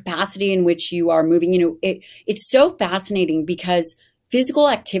 the capacity in which you are moving, it's so fascinating because physical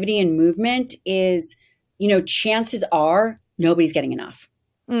activity and movement is, chances are nobody's getting enough.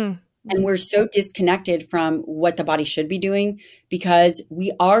 And we're so disconnected from what the body should be doing because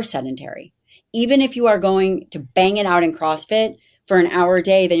we are sedentary. Even if you are going to bang it out in CrossFit for an hour a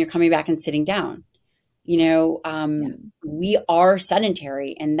day, then you're coming back and sitting down. We are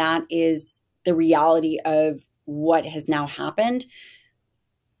sedentary, and that is the reality of what has now happened.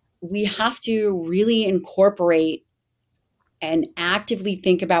 We have to really incorporate and actively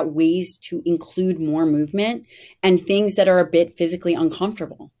think about ways to include more movement and things that are a bit physically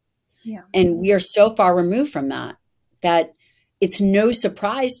uncomfortable. Yeah. And we are so far removed from that it's no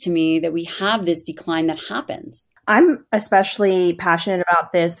surprise to me that we have this decline that happens. I'm especially passionate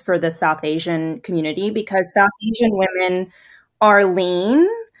about this for the South Asian community because South Asian women are lean.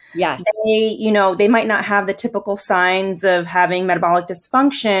 Yes. They might not have the typical signs of having metabolic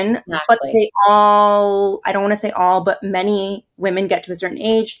dysfunction, exactly. But I don't want to say all, but many women get to a certain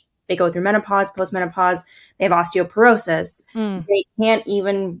age, they go through menopause, postmenopause, they have osteoporosis. They can't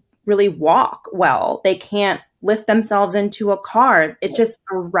even really walk well. They can't lift themselves into a car. It's just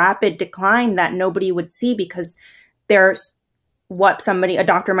a rapid decline that nobody would see because there's a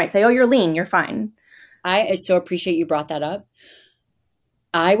doctor might say, oh, you're lean, you're fine. I so appreciate you brought that up.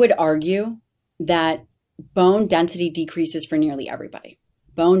 I would argue that bone density decreases for nearly everybody.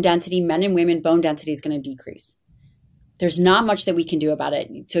 Bone density, men and women, bone density is going to decrease. There's not much that we can do about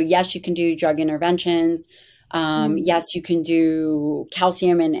it. So yes, you can do drug interventions. Yes, you can do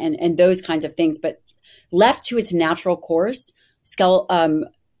calcium and those kinds of things. But left to its natural course,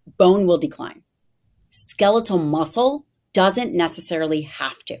 bone will decline. Skeletal muscle doesn't necessarily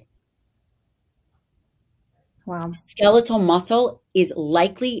have to. Wow. Skeletal muscle is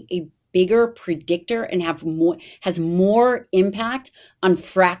likely a bigger predictor and has more impact on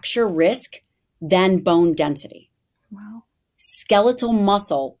fracture risk than bone density. Wow. Skeletal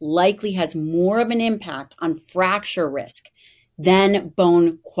muscle likely has more of an impact on fracture risk than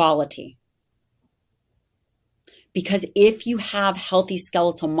bone quality. Because if you have healthy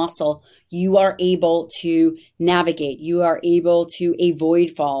skeletal muscle, you are able to navigate, you are able to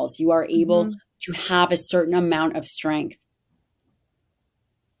avoid falls, you are able to have a certain amount of strength.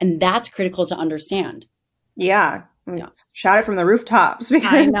 And that's critical to understand. Yeah. Shout it from the rooftops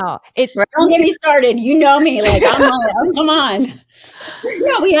because I know. Don't get me started. You know me. Like, I'm like, oh, come on.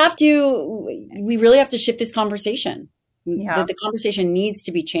 Yeah, we really have to shift this conversation. Yeah. The conversation needs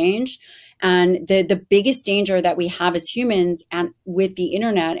to be changed. And the biggest danger that we have as humans and with the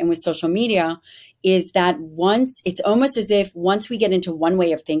internet and with social media is that it's almost as if once we get into one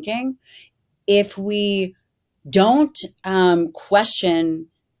way of thinking, if we don't question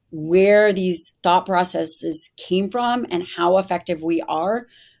where these thought processes came from and how effective we are,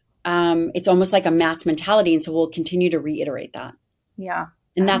 it's almost like a mass mentality. And so we'll continue to reiterate that. Yeah.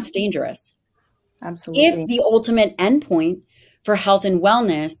 And that's dangerous. Absolutely. If the ultimate endpoint for health and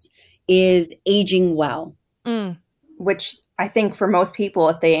wellness is aging well. Which I think for most people,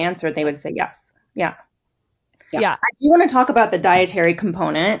 if they answered, they would say yes. Yeah. Yeah. I do want to talk about the dietary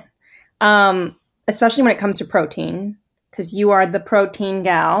component, especially when it comes to protein, because you are the protein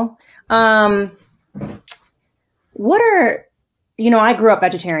gal. I grew up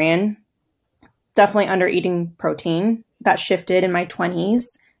vegetarian, definitely under eating protein. That shifted in my 20s.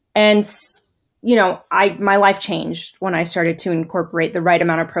 And, my life changed when I started to incorporate the right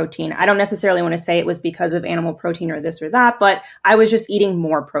amount of protein. I don't necessarily want to say it was because of animal protein or this or that, but I was just eating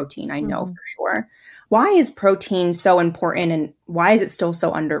more protein. I know for sure. Why is protein so important and why is it still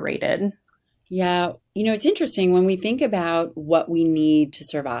so underrated? Yeah. It's interesting when we think about what we need to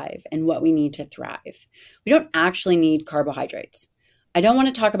survive and what we need to thrive. We don't actually need carbohydrates. I don't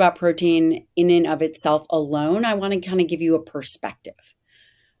want to talk about protein in and of itself alone. I want to kind of give you a perspective.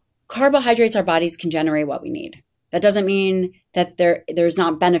 Carbohydrates, our bodies can generate what we need. That doesn't mean that there's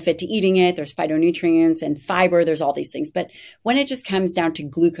not benefit to eating it. There's phytonutrients and fiber. There's all these things. But when it just comes down to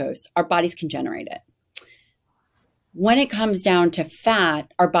glucose, our bodies can generate it. When it comes down to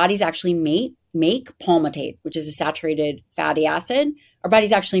fat, our bodies actually mate make palmitate, which is a saturated fatty acid. Our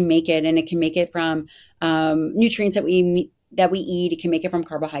bodies actually make it, and it can make it from nutrients that we eat. It can make it from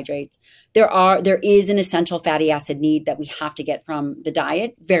carbohydrates. There is an essential fatty acid need that we have to get from the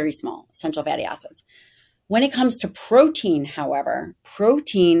diet, very small essential fatty acids. When it comes to protein, however,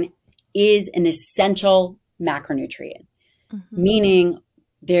 protein is an essential macronutrient, meaning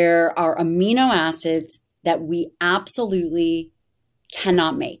there are amino acids that we absolutely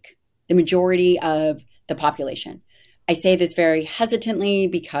cannot make, the majority of the population. I say this very hesitantly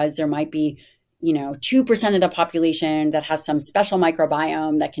because there might be 2% of the population that has some special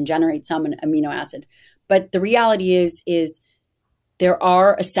microbiome that can generate some amino acid. But the reality is there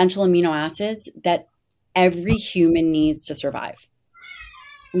are essential amino acids that every human needs to survive.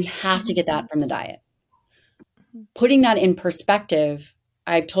 We have to get that from the diet. Putting that in perspective,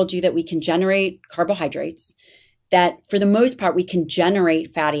 I've told you that we can generate carbohydrates, that for the most part, we can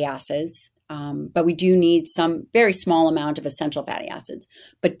generate fatty acids, but we do need some very small amount of essential fatty acids.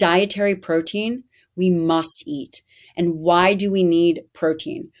 But dietary protein, we must eat. And why do we need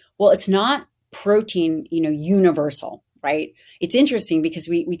protein? Well, it's not protein, universal, right? It's interesting because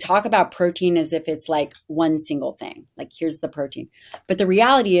we talk about protein as if it's like one single thing, like here's the protein. But the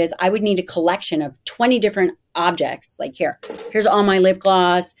reality is I would need a collection of 20 different objects. Like here's all my lip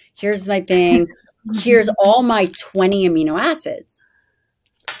gloss. Here's my thing. Here's all my 20 amino acids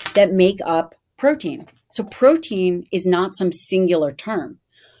that make up protein. So protein is not some singular term.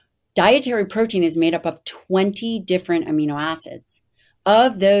 Dietary protein is made up of 20 different amino acids.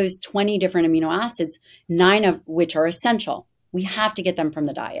 Of those 20 different amino acids, 9 of which are essential. We have to get them from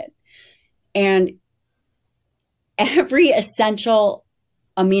the diet. And every essential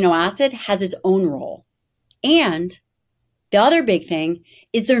amino acid has its own role. And the other big thing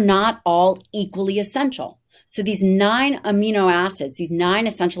is they're not all equally essential. So these 9 amino acids, these 9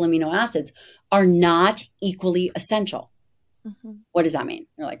 essential amino acids are not equally essential. What does that mean?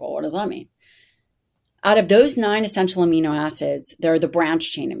 You're like, well, what does that mean? Out of those 9 essential amino acids, there are the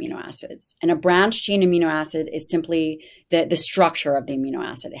branched chain amino acids. And a branched chain amino acid is simply the structure of the amino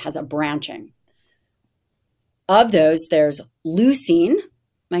acid. It has a branching. Of those, there's leucine,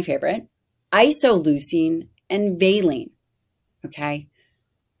 my favorite, isoleucine, and valine. Okay.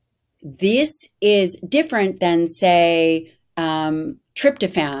 This is different than, say,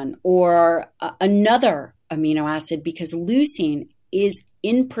 tryptophan or another amino acid because leucine is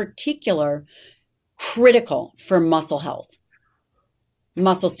in particular critical for muscle health,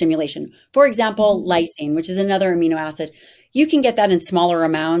 muscle stimulation. For example, lysine, which is another amino acid, you can get that in smaller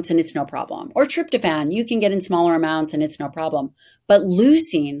amounts and it's no problem. Or tryptophan, you can get in smaller amounts and it's no problem. But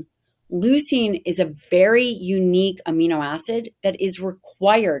leucine is a very unique amino acid that is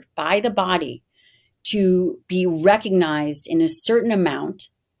required by the body to be recognized in a certain amount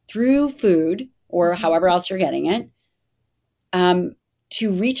through food or however else you're getting it,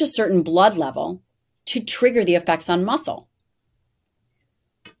 to reach a certain blood level to trigger the effects on muscle.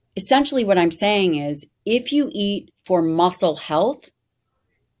 Essentially what I'm saying is if you eat for muscle health,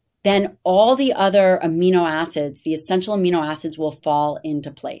 then all the other amino acids, the essential amino acids will fall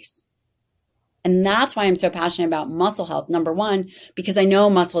into place. And that's why I'm so passionate about muscle health. Number one, because I know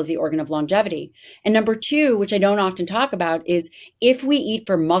muscle is the organ of longevity. And number two, which I don't often talk about, is if we eat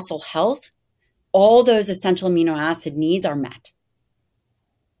for muscle health, all those essential amino acid needs are met.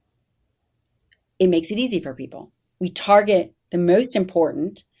 It makes it easy for people. We target the most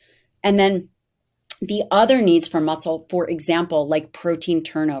important, and then the other needs for muscle, for example, like protein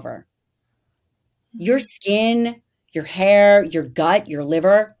turnover. Your skin, your hair, your gut, your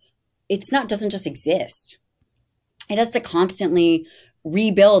liver, doesn't just exist. It has to constantly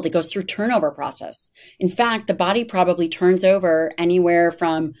rebuild. It goes through turnover process. In fact, the body probably turns over anywhere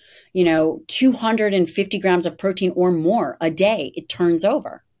from, 250 grams of protein or more a day. It turns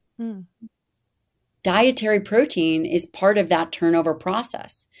over. Dietary protein is part of that turnover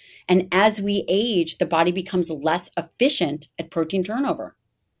process. And as we age, the body becomes less efficient at protein turnover.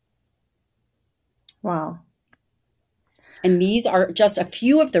 Wow. And these are just a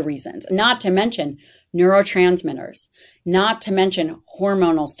few of the reasons, not to mention neurotransmitters, not to mention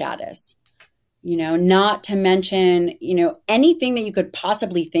hormonal status, not to mention, anything that you could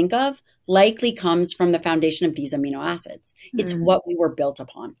possibly think of likely comes from the foundation of these amino acids. It's what we were built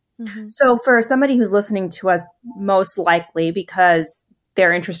upon. So for somebody who's listening to us, most likely because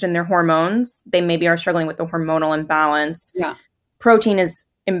they're interested in their hormones, they maybe are struggling with the hormonal imbalance. Yeah. Protein is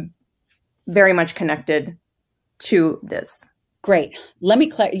very much connected to this. Great. Let me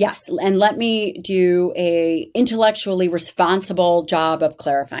yes, and let me do a intellectually responsible job of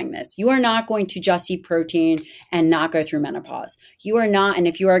clarifying this. You are not going to just eat protein and not go through menopause. You are not, and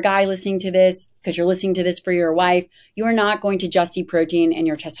if you are a guy listening to this because you're listening to this for your wife, you are not going to just eat protein and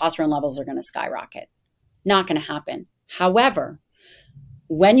your testosterone levels are going to skyrocket. Not going to happen. However,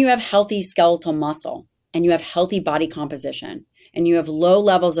 when you have healthy skeletal muscle and you have healthy body composition and you have low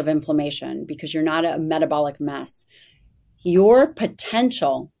levels of inflammation because you're not a metabolic mess, your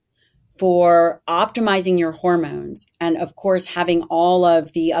potential for optimizing your hormones and, of course, having all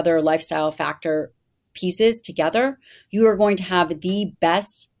of the other lifestyle factor pieces together, you are going to have the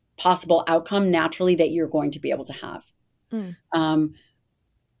best possible outcome naturally that you're going to be able to have.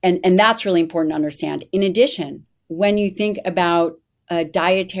 And that's really important to understand. In addition, when you think about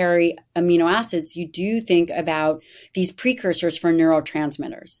dietary amino acids, you do think about these precursors for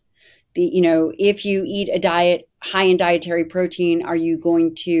neurotransmitters. If you eat a diet high in dietary protein, are you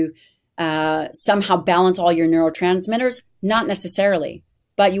going to somehow balance all your neurotransmitters? Not necessarily,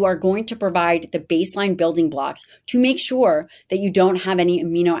 but you are going to provide the baseline building blocks to make sure that you don't have any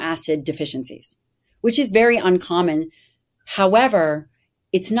amino acid deficiencies, which is very uncommon. However,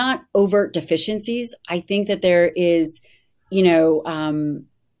 it's not overt deficiencies. I think that there is,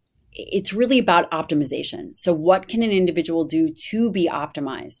 it's really about optimization. So what can an individual do to be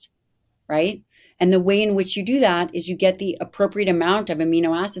optimized? Right? And the way in which you do that is you get the appropriate amount of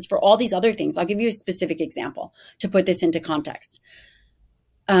amino acids for all these other things. I'll give you a specific example to put this into context.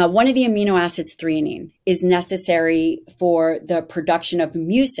 One of the amino acids, threonine, is necessary for the production of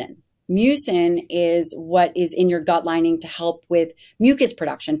mucin. Mucin is what is in your gut lining to help with mucus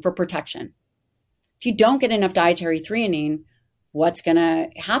production for protection. If you don't get enough dietary threonine, what's going to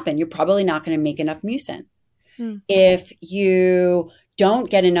happen? You're probably not going to make enough mucin. If you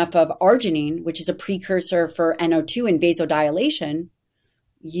don't get enough of arginine, which is a precursor for NO2 and vasodilation,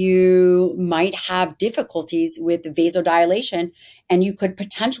 you might have difficulties with vasodilation and you could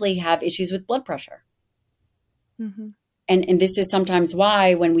potentially have issues with blood pressure. And this is sometimes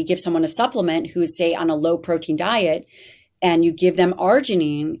why when we give someone a supplement who's, say, on a low protein diet and you give them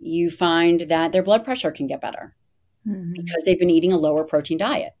arginine, you find that their blood pressure can get better because they've been eating a lower protein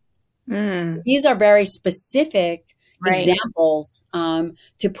diet. These are very specific examples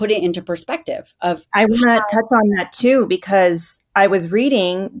to put it into perspective of. I want to touch on that too, because I was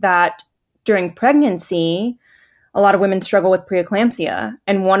reading that during pregnancy, a lot of women struggle with preeclampsia.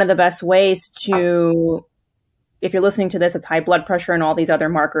 And one of the best ways to, if you're listening to this, it's high blood pressure and all these other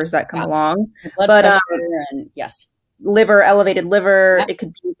markers that come along. Blood pressure and liver, elevated liver,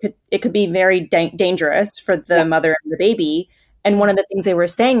 it could be very dangerous for the mother and the baby. And one of the things they were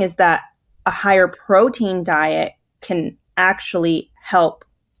saying is that a higher protein diet can actually help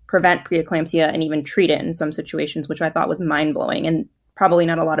prevent preeclampsia and even treat it in some situations, which I thought was mind-blowing. And probably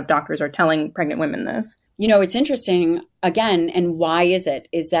not a lot of doctors are telling pregnant women this. It's interesting, again, and why is it?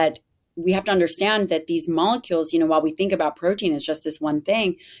 Is that we have to understand that these molecules, while we think about protein as just this one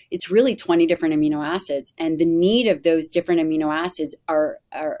thing, it's really 20 different amino acids. And the need of those different amino acids are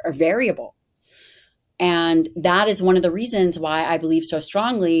variable. And that is one of the reasons why I believe so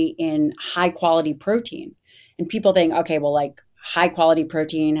strongly in high quality protein. And people think, okay, well, like high quality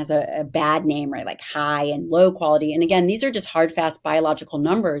protein has a bad name, right? Like high and low quality. And again, these are just hard, fast biological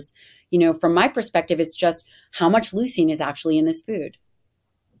numbers. From my perspective, it's just how much leucine is actually in this food.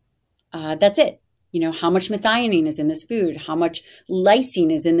 That's it. How much methionine is in this food, how much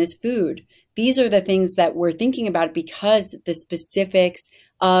lysine is in this food. These are the things that we're thinking about because the specifics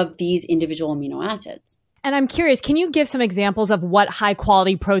of these individual amino acids. And I'm curious, can you give some examples of what high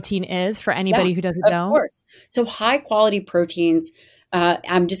quality protein is for anybody who doesn't know? Of course. So high quality proteins,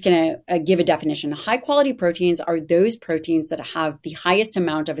 I'm just going to give a definition. High quality proteins are those proteins that have the highest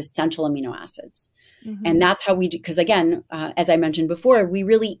amount of essential amino acids. And that's how we do, because again, as I mentioned before, we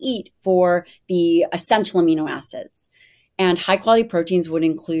really eat for the essential amino acids. And high quality proteins would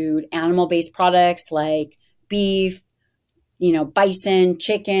include animal-based products like beef, bison,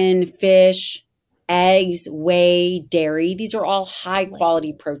 chicken, fish, eggs, whey, dairy. These are all high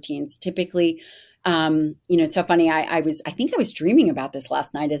quality proteins. Typically, it's so funny. I think I was dreaming about this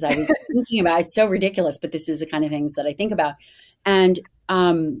last night as I was thinking about it. It's so ridiculous, but this is the kind of things that I think about. And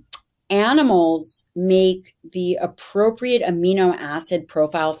animals make the appropriate amino acid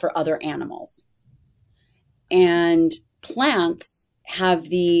profile for other animals. And plants have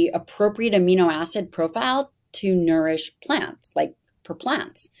the appropriate amino acid profile to nourish plants, like for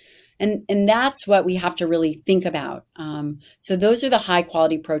plants. And that's what we have to really think about. So those are the high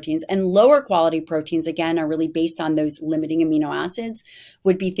quality proteins, and lower quality proteins, again, are really based on those limiting amino acids,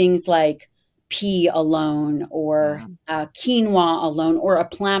 would be things like pea alone or quinoa alone or a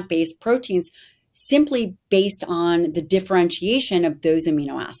plant-based proteins, simply based on the differentiation of those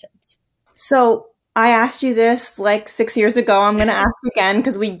amino acids. So I asked you this like 6 years ago. I'm going to ask again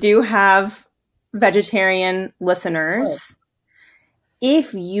because we do have vegetarian listeners.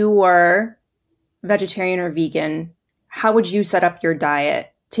 If you were vegetarian or vegan, how would you set up your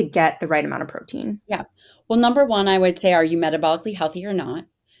diet to get the right amount of protein? Yeah. Well, number one, I would say, are you metabolically healthy or not?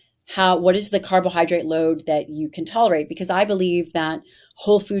 What is the carbohydrate load that you can tolerate? Because I believe that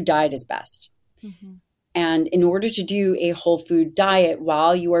whole food diet is best. Mm-hmm. And in order to do a whole food diet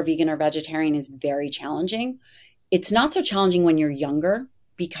while you are vegan or vegetarian is very challenging. It's not so challenging when you're younger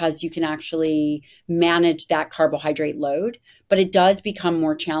because you can actually manage that carbohydrate load, but it does become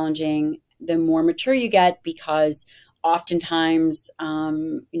more challenging the more mature you get because oftentimes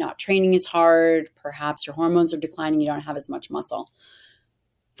not training is hard, perhaps your hormones are declining, you don't have as much muscle.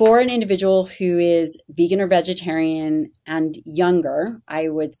 For an individual who is vegan or vegetarian and younger, I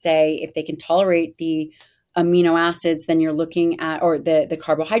would say if they can tolerate the amino acids, then you're looking at, or the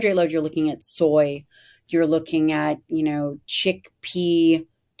carbohydrate load, you're looking at soy, you're looking at, chickpea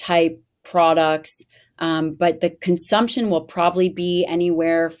type products. But the consumption will probably be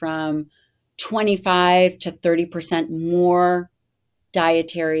anywhere from 25 to 30% more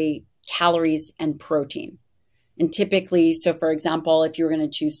dietary calories and protein. And typically, so for example, if you were going to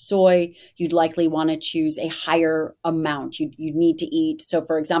choose soy, you'd likely want to choose a higher amount. You'd need to eat. So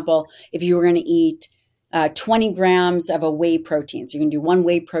for example, if you were going to eat 20 grams of a whey protein, so you're going to do one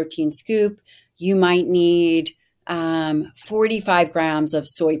whey protein scoop, you might need 45 grams of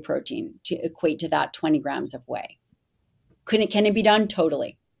soy protein to equate to that 20 grams of whey. Can it be done?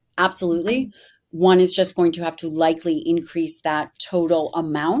 Totally. Absolutely. One is just going to have to likely increase that total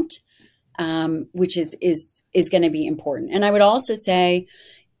amount, which is going to be important. And I would also say,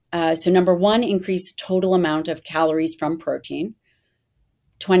 so number one, increase total amount of calories from protein,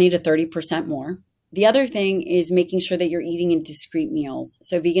 20 to 30% more. The other thing is making sure that you're eating in discrete meals.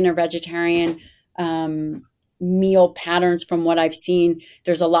 So vegan or vegetarian meal patterns, from what I've seen,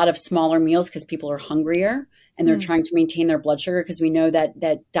 there's a lot of smaller meals because people are hungrier and they're trying to maintain their blood sugar, because we know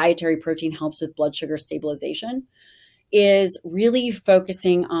that dietary protein helps with blood sugar stabilization, is really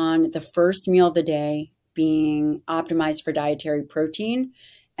focusing on the first meal of the day being optimized for dietary protein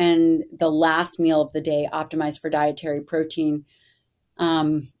and the last meal of the day optimized for dietary protein.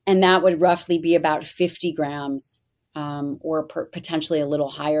 And that would roughly be about 50 grams or potentially a little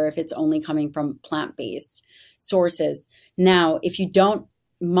higher if it's only coming from plant-based sources. Now, if you don't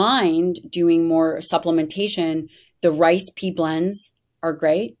mind doing more supplementation, the rice pea blends are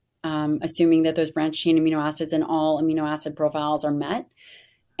great, assuming that those branched chain amino acids and all amino acid profiles are met.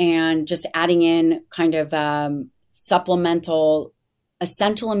 And just adding in kind of supplemental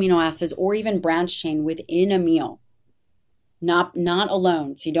essential amino acids or even branched chain within a meal. Not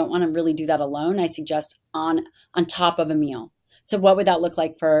alone. So you don't want to really do that alone. I suggest on top of a meal. So what would that look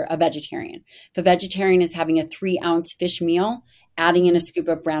like for a vegetarian? If a vegetarian is having a 3-ounce fish meal, adding in a scoop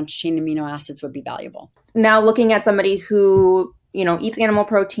of branched chain amino acids would be valuable. Now, looking at somebody who, eats animal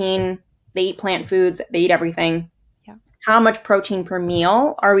protein, they eat plant foods, they eat everything. Yeah. How much protein per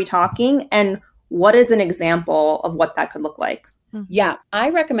meal are we talking? And what is an example of what that could look like? Yeah, I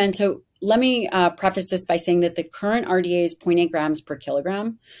recommend, so let me preface this by saying that the current RDA is 0.8 grams per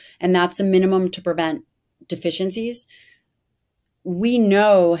kilogram, and that's the minimum to prevent deficiencies. We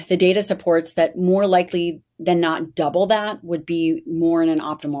know the data supports that more likely than not double that would be more in an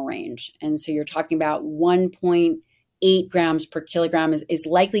optimal range. And so you're talking about 1.8 grams per kilogram is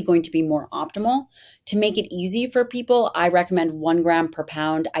likely going to be more optimal. To make it easy for people, I recommend 1 gram per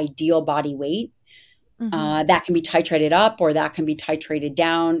pound ideal body weight. That can be titrated up or that can be titrated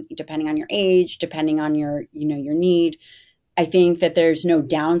down, depending on your age, depending on your need. I think that there's no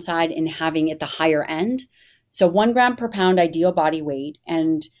downside in having it the higher end. So 1 gram per pound ideal body weight.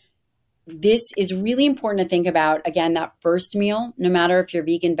 And this is really important to think about. Again, that first meal, no matter if you're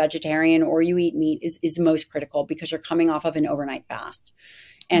vegan, vegetarian, or you eat meat, is most critical because you're coming off of an overnight fast.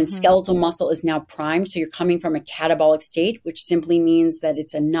 And skeletal muscle is now primed. So you're coming from a catabolic state, which simply means that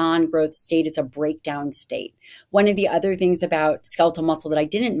it's a non-growth state. It's a breakdown state. One of the other things about skeletal muscle that I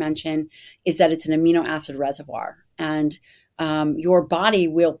didn't mention is that it's an amino acid reservoir. And your body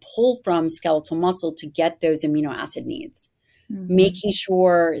will pull from skeletal muscle to get those amino acid needs. Making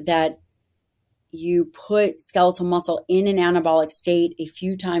sure that you put skeletal muscle in an anabolic state a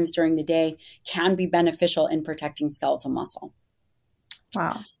few times during the day can be beneficial in protecting skeletal muscle.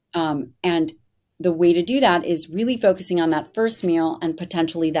 Wow. And the way to do that is really focusing on that first meal and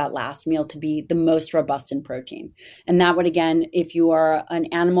potentially that last meal to be the most robust in protein. And that would, again, if you are an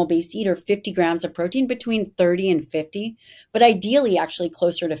animal-based eater, 50 grams of protein, between 30 and 50, but ideally actually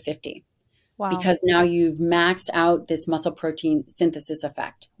closer to 50. Wow. Because now you've maxed out this muscle protein synthesis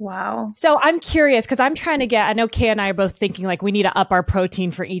effect. Wow. So I'm curious because I'm trying to get, I know Kay and I are both thinking like we need to up our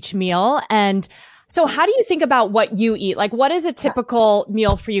protein for each meal. And so how do you think about what you eat? Like what is a typical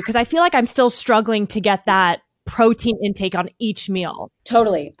meal for you? Because I feel like I'm still struggling to get that protein intake on each meal.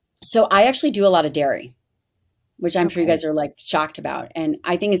 Totally. So I actually do a lot of dairy, which I'm sure you guys are like shocked about. And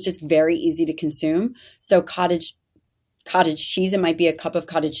I think it's just very easy to consume. So cottage cheese, it might be a cup of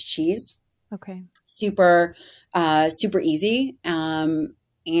cottage cheese. Okay. Super easy.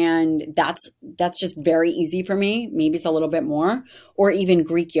 And that's just very easy for me. Maybe it's a little bit more, or even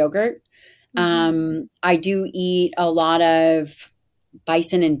Greek yogurt. I do eat a lot of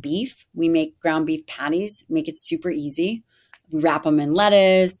bison and beef. We make ground beef patties, make it super easy. We wrap them in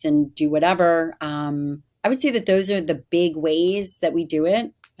lettuce and do whatever. I would say that those are the big ways that we do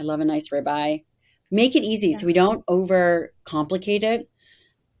it. I love a nice ribeye. Make it easy so we don't overcomplicate it.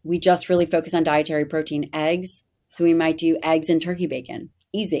 We just really focus on dietary protein. Eggs. So we might do eggs and turkey bacon.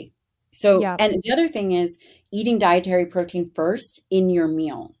 Easy. So, and the other thing is eating dietary protein first in your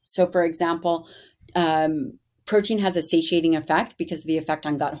meals. So for example, protein has a satiating effect because of the effect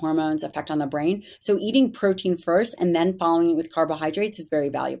on gut hormones, effect on the brain. So eating protein first and then following it with carbohydrates is very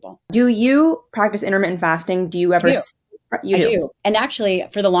valuable. Do you practice intermittent fasting? Do you ever? I do. And actually,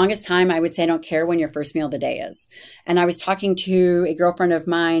 for the longest time, I would say I don't care when your first meal of the day is. And I was talking to a girlfriend of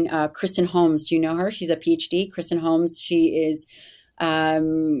mine, Kristen Holmes. Do you know her? She's a PhD. Kristen Holmes. She is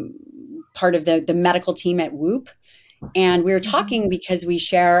part of the medical team at Whoop. And we were talking because we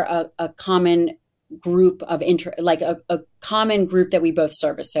share a common group of a common group that we both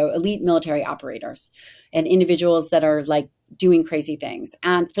service. So elite military operators and individuals that are like doing crazy things.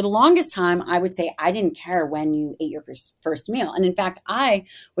 And for the longest time, I would say I didn't care when you ate your first meal. And in fact, I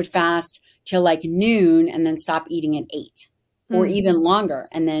would fast till like noon and then stop eating at 8 or even longer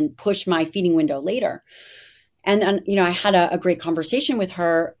and then push my feeding window later. And then, I had a great conversation with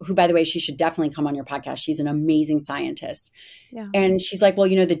her, who, by the way, she should definitely come on your podcast. She's an amazing scientist. Yeah. And she's like, well,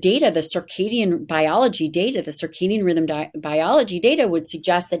 the data, the circadian biology data, the circadian rhythm biology data would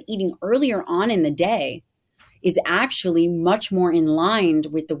suggest that eating earlier on in the day is actually much more in line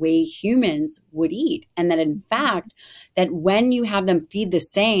with the way humans would eat. And that in fact, that when you have them feed the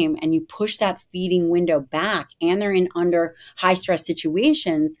same and you push that feeding window back and they're in under high stress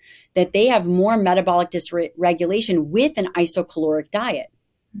situations, that they have more metabolic dysregulation with an isocaloric diet.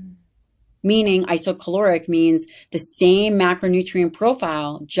 Meaning isocaloric means the same macronutrient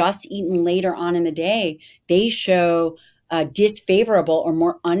profile, just eaten later on in the day, they show disfavorable or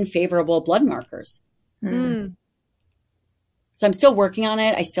more unfavorable blood markers. So I'm still working on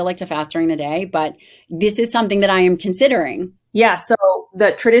it. I still like to fast during the day, but this is something that I am considering. Yeah. So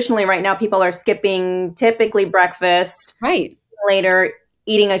traditionally right now people are skipping typically breakfast. Right. Later,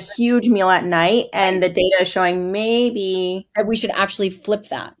 eating a huge meal at night. And the data is showing maybe that we should actually flip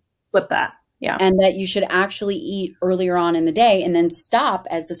that. Yeah. And that you should actually eat earlier on in the day and then stop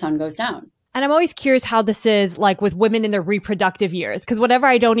as the sun goes down. And I'm always curious how this is like with women in their reproductive years. Because whenever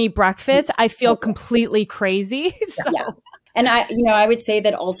I don't eat breakfast, I feel completely crazy. So. Yeah. And I would say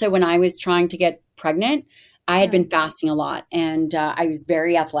that also when I was trying to get pregnant, I had been fasting a lot and I was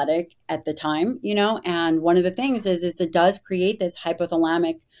very athletic at the time, and one of the things is it does create this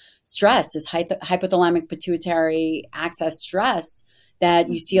hypothalamic stress, this hypothalamic pituitary axis stress that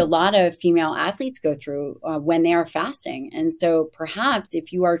you see a lot of female athletes go through when they are fasting. And so perhaps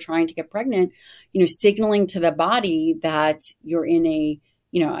if you are trying to get pregnant, signaling to the body that you're in a,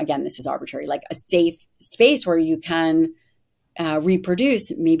 again, this is arbitrary, like a safe space where you can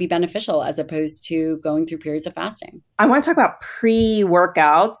reproduce may be beneficial as opposed to going through periods of fasting. I want to talk about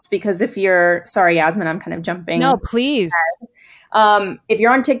pre-workouts because sorry, Yasmin, I'm kind of jumping. No, please. If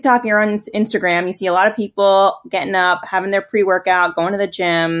you're on TikTok, you're on Instagram, you see a lot of people getting up, having their pre-workout, going to the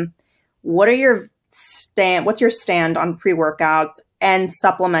gym. What's your stand on pre-workouts and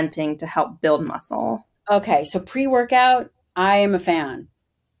supplementing to help build muscle? Okay. So pre-workout, I am a fan.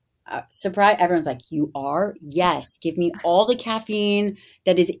 Surprise. Everyone's like, you are? Yes. Give me all the caffeine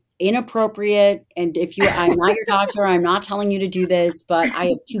that is inappropriate. And I'm not your doctor, I'm not telling you to do this, but I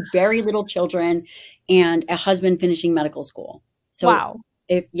have 2 very little children and a husband finishing medical school. So wow.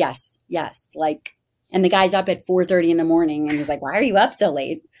 Yes. Like, and the guy's up at 4:30 in the morning and he's like, why are you up so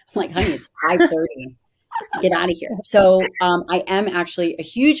late? I'm like, honey, it's 5:30. Get out of here. So I am actually a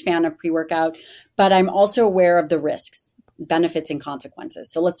huge fan of pre-workout, but I'm also aware of the risks, benefits, and consequences.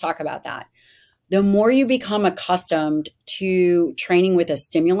 So let's talk about that. the more you become accustomed to training with a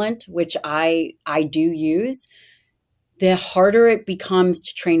stimulant, which I do use, the harder it becomes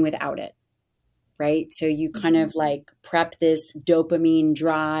to train without it. Right? So you kind of like prep this dopamine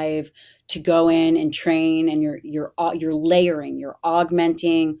drive to go in and train, and you're layering, you're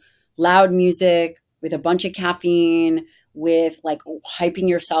augmenting loud music with a bunch of caffeine, with like hyping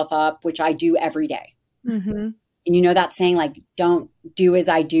yourself up, which I do every day. Mm-hmm. And you know that saying, like, don't do as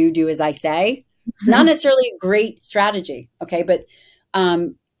I do as I say. It's not necessarily a great strategy. Okay. But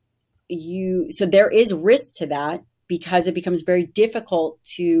so there is risk to that, because it becomes very difficult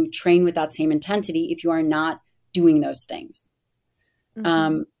to train with that same intensity if you are not doing those things.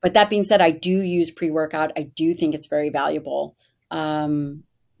 Mm-hmm. But that being said, I do use pre-workout. I do think it's very valuable. And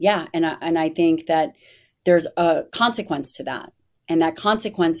I think that there's a consequence to that. And that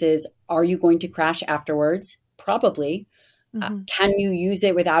consequence is, are you going to crash afterwards? Probably. Mm-hmm. Can you use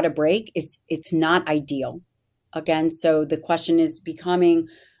it without a break? It's not ideal. Again, so the question is becoming,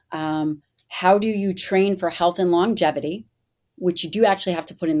 how do you train for health and longevity, which you do actually have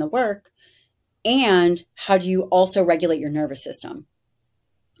to put in the work? And how do you also regulate your nervous system?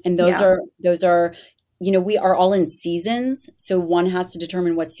 And those are, we are all in seasons. So one has to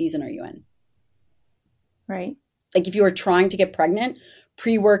determine, what season are you in? Right. Like if you are trying to get pregnant,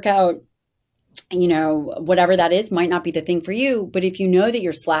 pre-workout, whatever that is, might not be the thing for you. But if you know that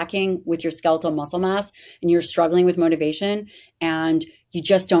you're slacking with your skeletal muscle mass and you're struggling with motivation and you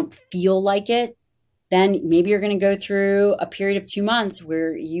just don't feel like it, then maybe you're going to go through a period of 2 months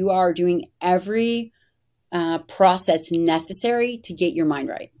where you are doing every process necessary to get your mind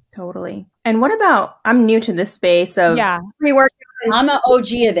right. Totally. And what about, I'm new to this space of pre-workout. I'm an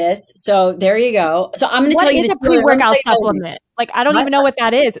OG of this. So there you go. So I'm going to tell you a pre-workout supplement. Like, I don't even know what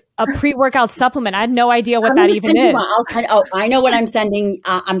that is. A pre-workout supplement. I had no idea what that even is. I know what I'm sending.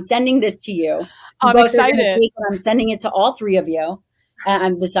 I'm sending this to you. I'm excited. I'm sending it to all three of you.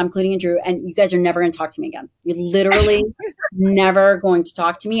 I'm including Drew, and you guys are never going to talk to me again. You're literally never going to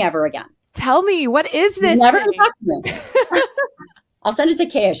talk to me ever again. Tell me, what is this? You're never going to talk to me. I'll send it to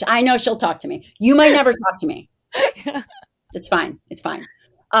Keish. I know she'll talk to me. You might never talk to me. It's fine. It's fine.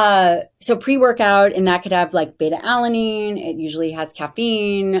 So pre-workout, and that could have like beta-alanine. It usually has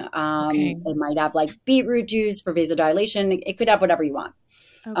caffeine. It might have like beetroot juice for vasodilation. It could have whatever you want.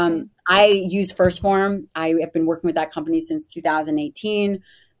 Okay. I use First Form. I have been working with that company since 2018.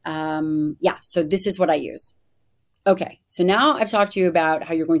 So this is what I use. Okay. So now I've talked to you about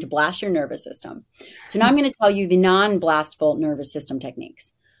how you're going to blast your nervous system. So now I'm going to tell you the non-blastful nervous system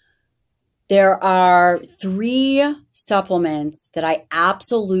techniques. There are 3 supplements that I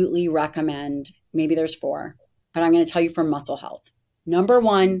absolutely recommend. Maybe there's 4, but I'm going to tell you for muscle health. Number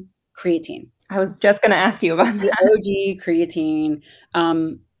 1, creatine. I was just going to ask you about that. The OG creatine.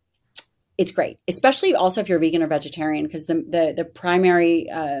 It's great, especially also if you're vegan or vegetarian, because the primary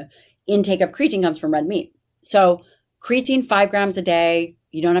intake of creatine comes from red meat. So creatine, 5 grams a day.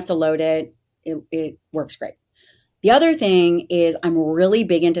 You don't have to load it. It works great. The other thing is, I'm really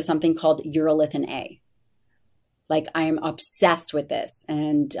big into something called urolithin A. Like, I am obsessed with this.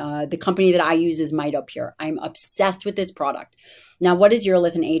 And the company that I use is MitoPure. I'm obsessed with this product. Now, what does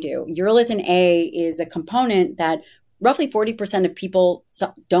urolithin A do? Urolithin A is a component that roughly 40% of people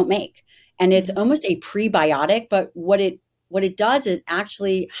don't make. And it's almost a prebiotic, but what it does, it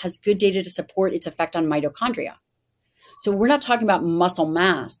actually has good data to support its effect on mitochondria. So we're not talking about muscle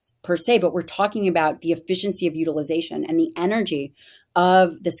mass per se, but we're talking about the efficiency of utilization and the energy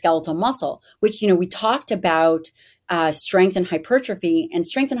of the skeletal muscle, which, we talked about strength and hypertrophy. And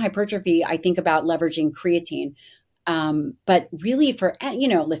strength and hypertrophy, I think about leveraging creatine. But really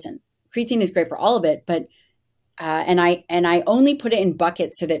listen, creatine is great for all of it, but and I only put it in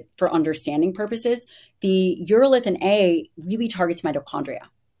buckets so that for understanding purposes, the urolithin A really targets mitochondria.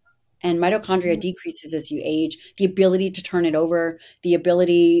 And mitochondria decreases as you age. The ability to turn it over, the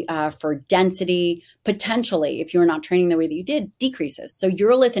ability for density, potentially, if you're not training the way that you did, decreases. So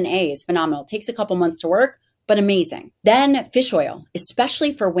urolithin A is phenomenal. It takes a couple months to work, but amazing. Then fish oil,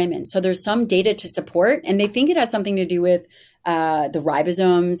 especially for women. So there's some data to support, and they think it has something to do with the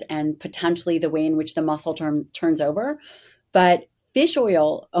ribosomes and potentially the way in which the muscle turns over. But fish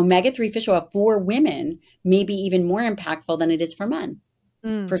oil, omega-3 fish oil for women may be even more impactful than it is for men.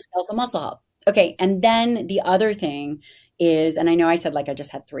 For skeletal muscle health. Okay. And then the other thing is, and I know I said like I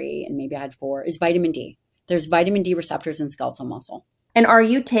just had 3 and maybe I had 4, is vitamin D. There's vitamin D receptors in skeletal muscle. And are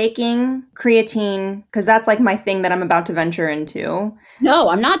you taking creatine? Because that's like my thing that I'm about to venture into.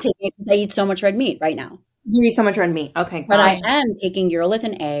 No, I'm not taking it because I eat so much red meat right now. You eat so much red meat. Okay. But I am taking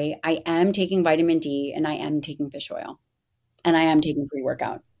urolithin A, I am taking vitamin D, and I am taking fish oil. And I am taking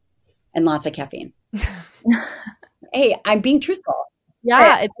pre-workout. and lots of caffeine. Hey, I'm being truthful. Yeah,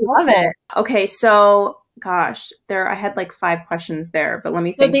 I love it. Okay, so gosh, I had like 5 questions there, but let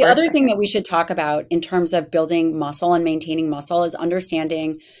me think. So the other thing that we should talk about in terms of building muscle and maintaining muscle is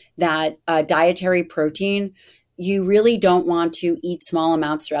understanding that dietary protein, you really don't want to eat small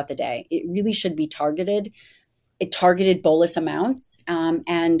amounts throughout the day. It really should be targeted bolus amounts.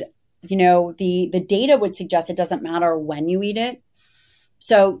 And, the data would suggest it doesn't matter when you eat it.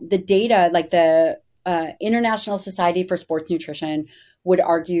 So the data, like the International Society for Sports Nutrition, would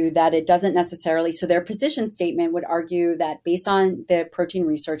argue that it doesn't necessarily, so their position statement would argue that based on the protein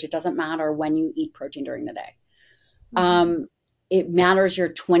research, it doesn't matter when you eat protein during the day. It matters your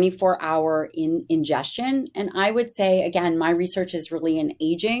 24-hour ingestion. And I would say, again, my research is really in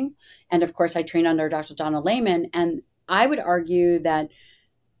aging. And of course, I trained under Dr. Donna Lehman. And I would argue that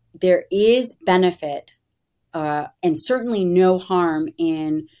there is benefit and certainly no harm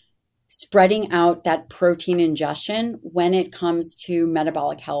in spreading out that protein ingestion when it comes to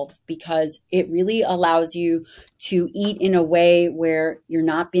metabolic health, because it really allows you to eat in a way where you're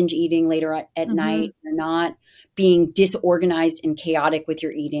not binge eating later at night. You're not being disorganized and chaotic with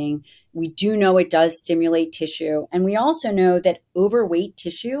your eating. We do know it does stimulate tissue. And we also know that overweight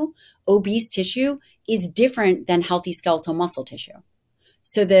tissue, obese tissue, is different than healthy skeletal muscle tissue.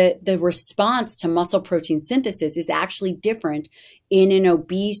 So the response to muscle protein synthesis is actually different in an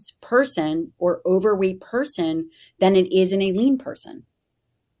obese person or overweight person than it is in a lean person.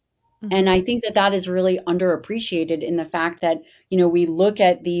 And I think that is really underappreciated in the fact that, we look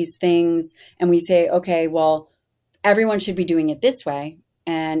at these things and we say, okay, well, everyone should be doing it this way.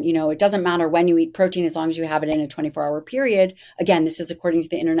 And, it doesn't matter when you eat protein as long as you have it in a 24-hour period. Again, this is according to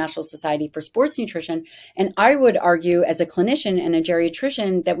the International Society for Sports Nutrition. And I would argue as a clinician and a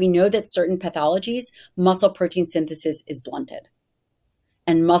geriatrician that we know that certain pathologies, muscle protein synthesis is blunted.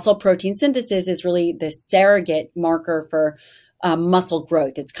 And muscle protein synthesis is really the surrogate marker for muscle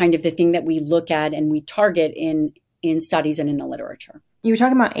growth. It's kind of the thing that we look at and we target in studies and in the literature. You were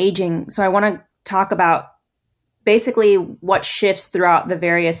talking about aging. So I want to talk about basically what shifts throughout the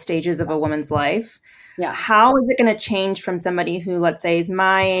various stages of a woman's life. Yeah. How is it going to change from somebody who, let's say, is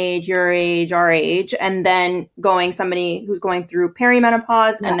my age, your age, our age, and then somebody who's going through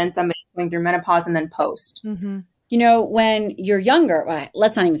perimenopause, and then somebody's going through menopause and then post? Mm-hmm. When you're younger,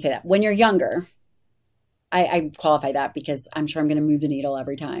 let's not even say that. When you're younger, I qualify that because I'm sure I'm going to move the needle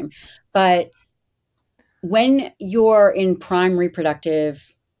every time. But when you're in prime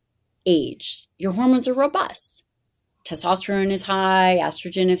reproductive age, your hormones are robust. Testosterone is high,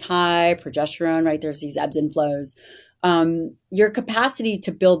 estrogen is high, progesterone, right? There's these ebbs and flows. Your capacity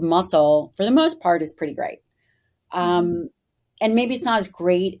to build muscle, for the most part, is pretty great. And maybe it's not as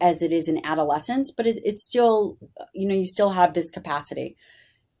great as it is in adolescence, but it's still, you still have this capacity.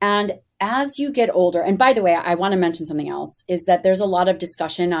 And as you get older, and by the way, I want to mention something else, is that there's a lot of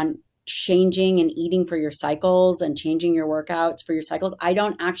discussion on changing and eating for your cycles and changing your workouts for your cycles. I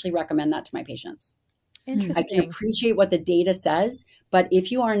don't actually recommend that to my patients. Interesting. I can appreciate what the data says, but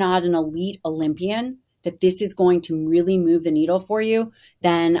if you are not an elite Olympian, that this is going to really move the needle for you,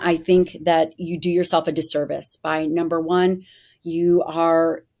 then I think that you do yourself a disservice by, number one, you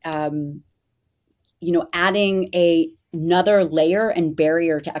are, adding another layer and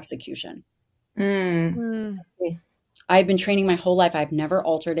barrier to execution. I've been training my whole life. I've never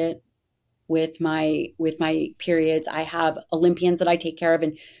altered it with my periods. I have Olympians that I take care of,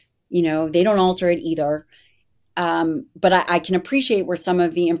 and they don't alter it either. But I can appreciate where some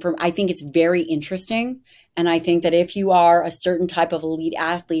of the I think it's very interesting. And I think that if you are a certain type of elite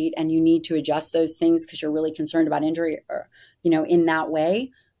athlete and you need to adjust those things because you're really concerned about injury or, in that way,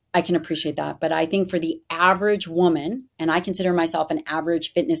 I can appreciate that. But I think for the average woman, and I consider myself an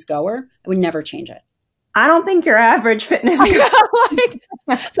average fitness goer, I would never change it. I don't think you're average fitness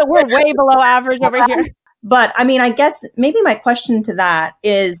goer. So we're way below average over here. But I mean, I guess maybe my question to that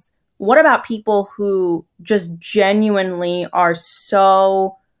is, what about people who just genuinely are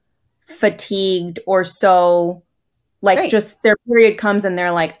so fatigued or so just their period comes and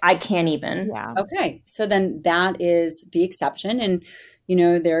they're like, I can't even. Yeah. Okay. So then that is the exception. And,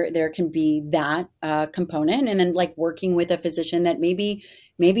 there can be that component, and then working with a physician that maybe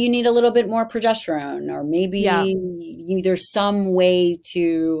you need a little bit more progesterone, or maybe there's some way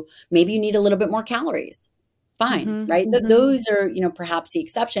to, maybe you need a little bit more calories. Fine. Right. Those are, perhaps the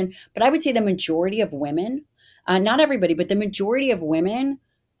exception, but I would say the majority of women, not everybody, but the majority of women,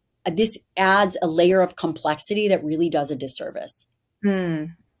 this adds a layer of complexity that really does a disservice.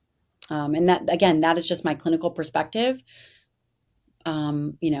 And that, again, that is just my clinical perspective.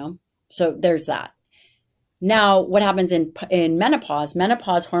 So there's that. Now, what happens in menopause?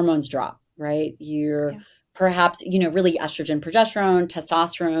 Menopause hormones drop, right? You're perhaps, really estrogen, progesterone,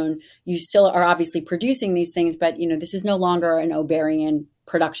 testosterone. You still are obviously producing these things, but, this is no longer an ovarian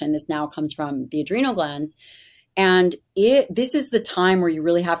production. This now comes from the adrenal glands. And this is the time where you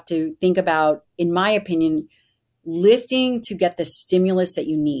really have to think about, in my opinion, lifting to get the stimulus that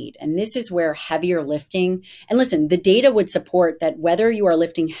you need. And this is where heavier lifting, and listen, the data would support that whether you are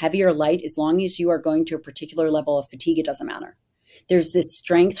lifting heavy or light, as long as you are going to a particular level of fatigue, it doesn't matter. There's this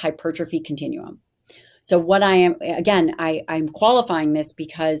strength hypertrophy continuum. So what I am, again, I'm qualifying this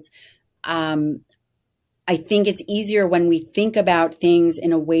because I think it's easier when we think about things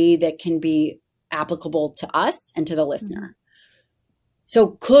in a way that can be applicable to us and to the listener.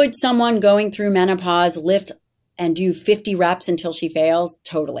 So could someone going through menopause lift and do 50 reps until she fails?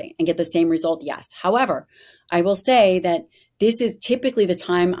 Totally. And get the same result? Yes. However, I will say that this is typically the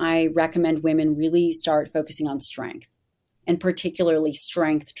time I recommend women really start focusing on strength, and particularly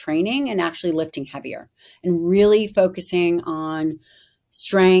strength training and actually lifting heavier and really focusing on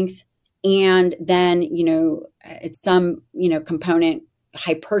strength. And then, it's some, component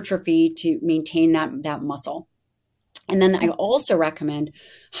hypertrophy to maintain that muscle. And then I also recommend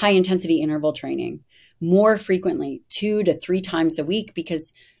high intensity interval training more frequently, 2 to 3 times a week,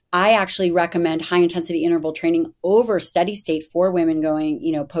 because I actually recommend high intensity interval training over steady state for women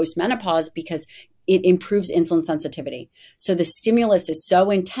going, post menopause, because it improves insulin sensitivity. So the stimulus is so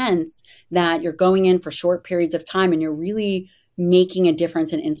intense that you're going in for short periods of time and you're really making a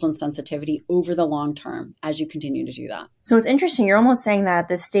difference in insulin sensitivity over the long term as you continue to do that. So it's interesting. You're almost saying that at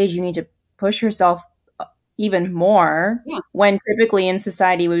this stage, you need to push yourself even more, when typically in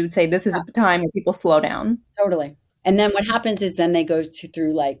society, we would say this is the time where people slow down. Totally. And then what happens is then they go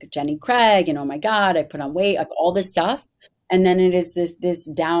through like Jenny Craig and, oh my God, I put on weight, like all this stuff. And then it is this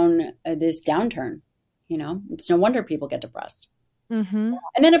downturn, it's no wonder people get depressed. Mm-hmm.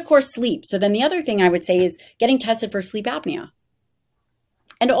 And then of course, sleep. So then the other thing I would say is getting tested for sleep apnea.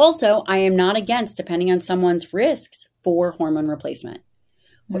 And also I am not against, depending on someone's risks, for hormone replacement.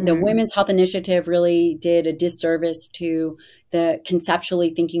 The Women's Health Initiative really did a disservice to the conceptually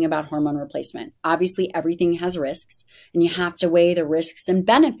thinking about hormone replacement. Obviously, everything has risks, and you have to weigh the risks and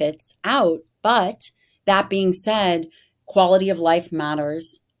benefits out. But that being said, quality of life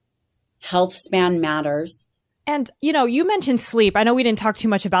matters. Health span matters. And, you mentioned sleep. I know we didn't talk too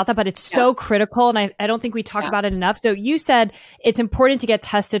much about that, but it's so critical. And I don't think we talk about it enough. So you said it's important to get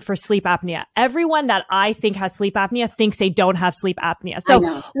tested for sleep apnea. Everyone that I think has sleep apnea thinks they don't have sleep apnea. So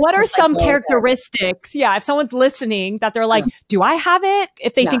what are some characteristics? Yeah. If someone's listening that they're like, do I have it?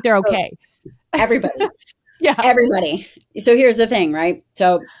 If they think they're okay. Everybody. Everybody. So here's the thing, right?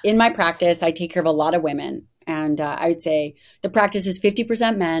 So in my practice, I take care of a lot of women. And I would say the practice is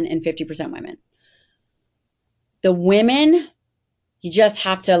 50% men and 50% women. The women, you just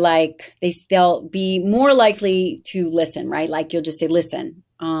have to they'll be more likely to listen, right? Like you'll just say, listen,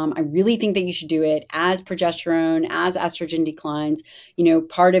 I really think that you should do it as progesterone, as estrogen declines,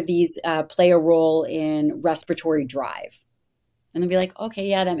 part of these play a role in respiratory drive. And they'll be like, okay,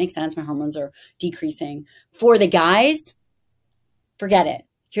 yeah, that makes sense. My hormones are decreasing. For the guys, forget it.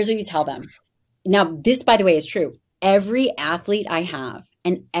 Here's what you tell them. Now, this, by the way, is true. Every athlete I have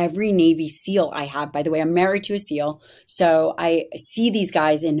and every Navy SEAL I have, by the way, I'm married to a SEAL, so I see these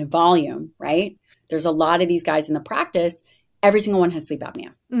guys in volume, right? There's a lot of these guys in the practice. Every single one has sleep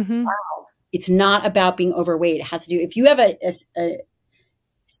apnea. Mm-hmm. Wow. It's not about being overweight. It has to do, if you have a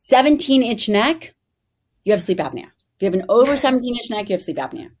 17-inch neck, you have sleep apnea. If you have an over 17-inch neck, you have sleep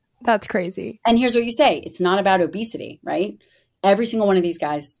apnea. That's crazy. And here's what you say. It's not about obesity, right? Every single one of these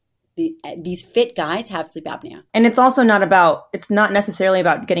guys, these fit guys have sleep apnea. And it's also it's not necessarily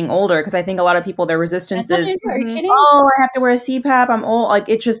about getting older, because I think a lot of people, their resistance is, are you kidding? Oh, I have to wear a CPAP. I'm old. Like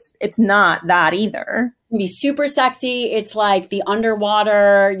it's not that either. It can be super sexy. It's like the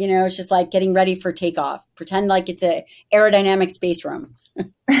underwater, it's just like getting ready for takeoff. Pretend like it's a aerodynamic space room.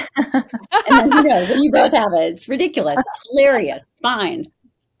 And then, you both have it. It's ridiculous. It's hilarious. Fine.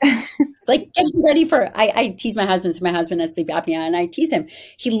 It's like getting ready for, I tease my husband, so my husband has sleep apnea, and I tease him.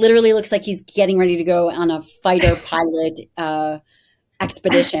 He literally looks like he's getting ready to go on a fighter pilot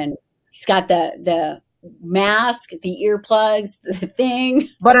expedition. He's got the mask, the earplugs, the thing.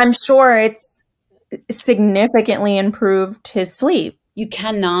 But I'm sure it's significantly improved his sleep. You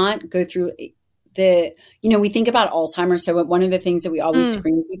cannot go through we think about Alzheimer's. So one of the things that we always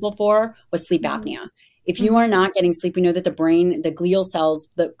screen people for was sleep apnea. If you are not getting sleep, we know that the brain, the glial cells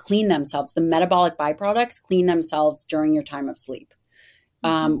that clean themselves, the metabolic byproducts clean themselves during your time of sleep.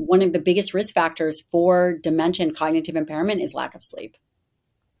 One of the biggest risk factors for dementia and cognitive impairment is lack of sleep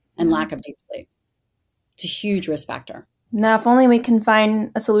and lack of deep sleep. It's a huge risk factor. Now, if only we can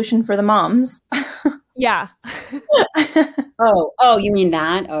find a solution for the moms. Yeah. Oh, you mean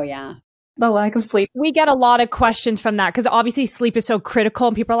that? Oh, yeah. The lack of sleep. We get a lot of questions from that because obviously sleep is so critical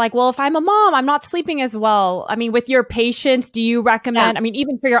and people are like, well, if I'm a mom, I'm not sleeping as well. I mean, with your patients, do you recommend, I mean,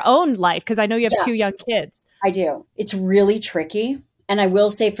 even for your own life, because I know you have 2 young kids. I do. It's really tricky. And I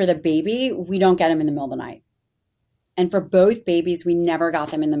will say for the baby, we don't get them in the middle of the night. And for both babies, we never got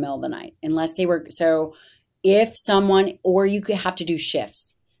them in the middle of the night unless they were, so if someone, or you could have to do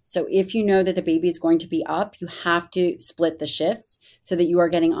shifts. So if you know that the baby is going to be up, you have to split the shifts so that you are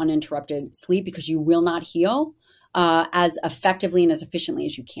getting uninterrupted sleep because you will not heal as effectively and as efficiently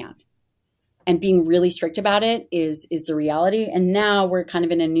as you can. And being really strict about it is the reality. And now we're kind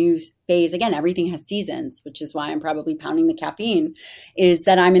of in a new phase. Again, everything has seasons, which is why I'm probably pounding the caffeine, is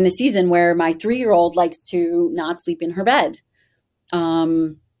that I'm in the season where my 3-year-old likes to not sleep in her bed.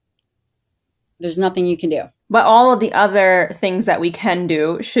 There's nothing you can do. But all of the other things that we can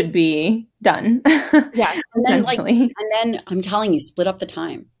do should be done. Yeah. And then I'm telling you, split up the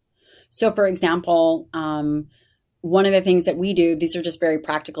time. So for example, one of the things that we do, these are just very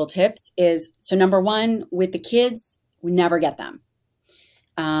practical tips, is so number one, with the kids, we never get them.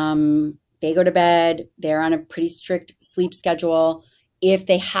 They go to bed. They're on a pretty strict sleep schedule. If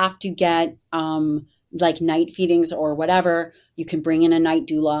they have to get like night feedings or whatever, you can bring in a night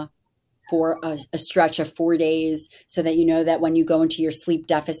doula for a stretch of 4 days so that you know that when you go into your sleep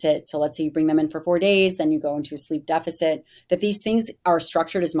deficit, so let's say you bring them in for 4 days, then you go into a sleep deficit, that these things are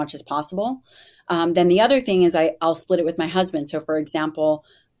structured as much as possible. Then the other thing is I'll split it with my husband. So for example,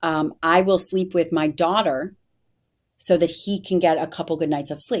 I will sleep with my daughter so that he can get a couple good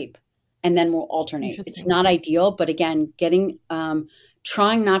nights of sleep and then we'll alternate. It's not ideal, but again,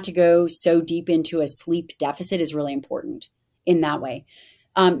 trying not to go so deep into a sleep deficit is really important in that way.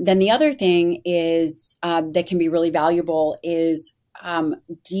 Then the other thing is that can be really valuable is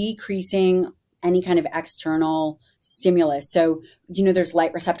decreasing any kind of external stimulus. So, there's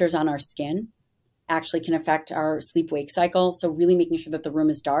light receptors on our skin actually can affect our sleep-wake cycle. So really making sure that the room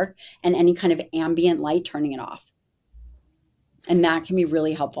is dark and any kind of ambient light, turning it off. And that can be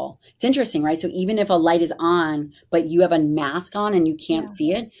really helpful. It's interesting, right? So even if a light is on, but you have a mask on and you can't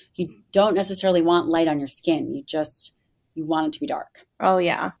see it, you don't necessarily want light on your skin. You want it to be dark. Oh,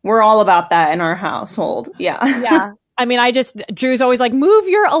 yeah. We're all about that in our household. Yeah. Yeah. I mean, Drew's always like, move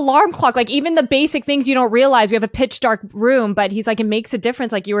your alarm clock. Like even the basic things you don't realize. We have a pitch dark room, but he's like, it makes a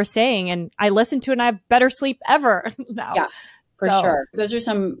difference, like you were saying. And I listen to it and I have better sleep ever now. Yeah, for sure. Those are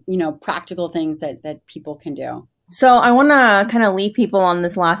some, practical things that people can do. So I want to kind of leave people on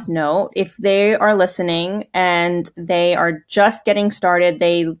this last note. If they are listening and they are just getting started,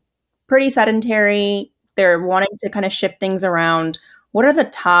 they pretty sedentary, they're wanting to kind of shift things around. What are the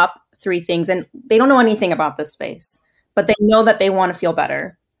top 3 things? And they don't know anything about this space, but they know that they want to feel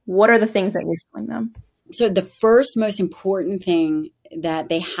better. What are the things that you're telling them? So the first most important thing that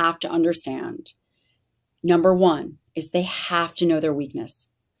they have to understand, number 1, is they have to know their weakness.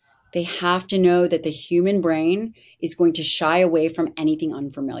 They have to know that the human brain is going to shy away from anything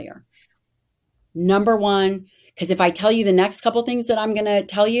unfamiliar. Number 1, because if I tell you the next couple things that I'm going to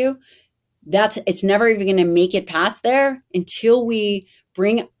tell you, it's never even going to make it past there until we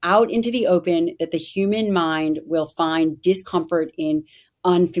bring out into the open that the human mind will find discomfort in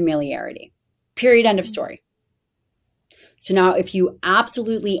unfamiliarity. Period. End of story. So now if you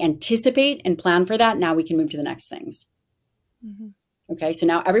absolutely anticipate and plan for that, now we can move to the next things. Mm-hmm. Okay, so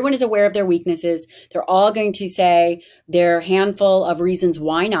now everyone is aware of their weaknesses. They're all going to say their handful of reasons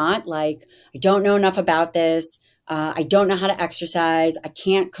why not, like, I don't know enough about this. I don't know how to exercise. I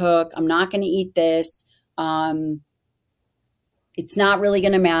can't cook. I'm not going to eat this. It's not really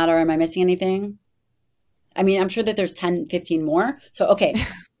going to matter. Am I missing anything? I mean, I'm sure that there's 10, 15 more. So, okay,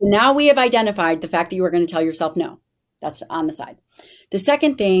 now we have identified the fact that you are going to tell yourself no. That's on the side. The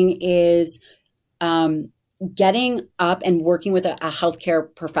second thing is getting up and working with a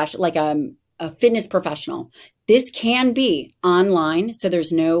healthcare professional, like a fitness professional. This can be online, so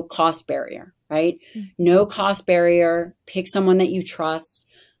there's no cost barrier, right? Mm-hmm. No cost barrier. Pick someone that you trust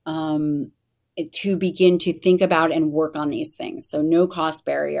to begin to think about and work on these things. So no cost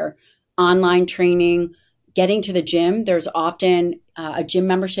barrier. Online training, getting to the gym. There's often a gym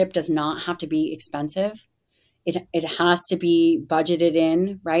membership does not have to be expensive. It has to be budgeted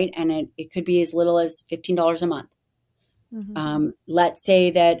in, right? And it could be as little as $15 a month. Mm-hmm. Let's say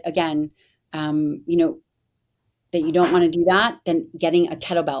that, again, that you don't want to do that, then getting a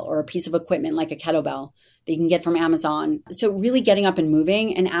kettlebell or a piece of equipment like a kettlebell that you can get from Amazon. So really getting up and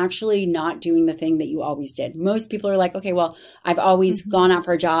moving and actually not doing the thing that you always did. Most people are like, okay, well, I've always gone out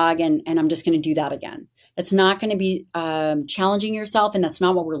for a jog and I'm just going to do that again. That's not going to be challenging yourself, and that's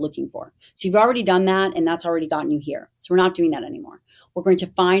not what we're looking for. So you've already done that, and that's already gotten you here. So we're not doing that anymore. We're going to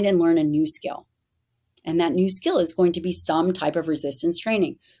find and learn a new skill. And that new skill is going to be some type of resistance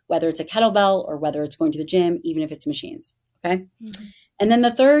training, whether it's a kettlebell or whether it's going to the gym, even if it's machines. Okay. Mm-hmm. And then the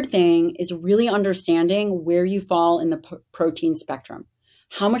third thing is really understanding where you fall in the protein spectrum.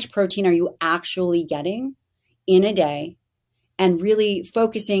 How much protein are you actually getting in a day, and really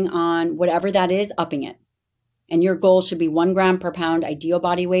focusing on whatever that is, upping it. And your goal should be 1 gram per pound ideal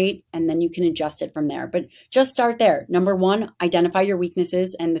body weight, and then you can adjust it from there. But just start there. Number one, identify your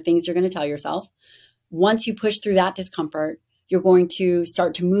weaknesses and the things you're going to tell yourself. Once you push through that discomfort, you're going to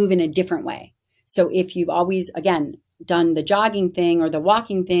start to move in a different way. So if you've always, again, done the jogging thing or the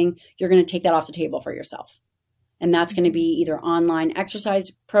walking thing, you're going to take that off the table for yourself. And that's going to be either online exercise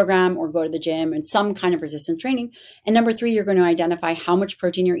program or go to the gym and some kind of resistance training. And number 3, you're going to identify how much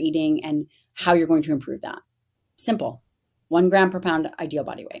protein you're eating and how you're going to improve that. Simple. 1 gram per pound ideal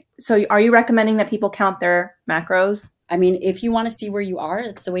body weight. So are you recommending that people count their macros? I mean, if you want to see where you are,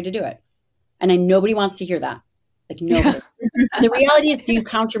 it's the way to do it. And nobody wants to hear that. Like nobody. The reality is, do you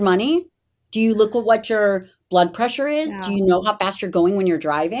count your money? Do you look at what your blood pressure is? Yeah. Do you know how fast you're going when you're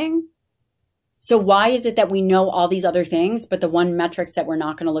driving? So why is it that we know all these other things, but the one metrics that we're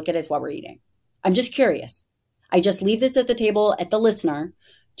not going to look at is what we're eating? I'm just curious. I just leave this at the table at the listener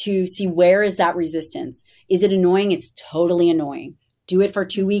to see where is that resistance. Is it annoying? It's totally annoying. Do it for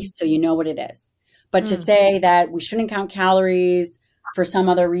 2 weeks till you know what it is. But to say that we shouldn't count calories for some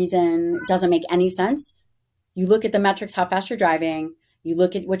other reason doesn't make any sense. You look at the metrics, how fast you're driving. You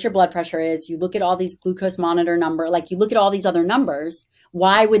look at what your blood pressure is. You look at all these glucose monitor number. Like you look at all these other numbers.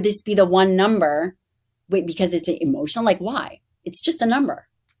 Why would this be the one number? Wait, because it's emotional? Like why? It's just a number.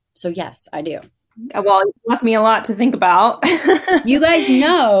 So yes, I do. Well, it left me a lot to think about. You guys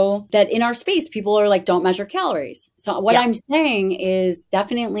know that in our space, people are like, don't measure calories. So what I'm saying is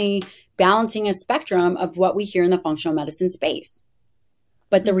definitely balancing a spectrum of what we hear in the functional medicine space.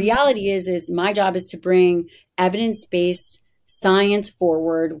 But the reality is my job is to bring evidence-based science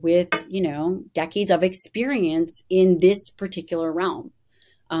forward with, decades of experience in this particular realm.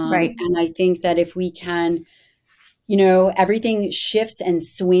 Right. And I think that if we can, everything shifts and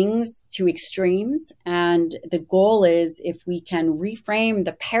swings to extremes. And the goal is if we can reframe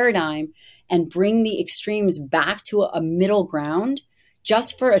the paradigm and bring the extremes back to a middle ground,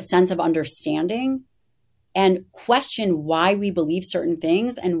 just for a sense of understanding, and question why we believe certain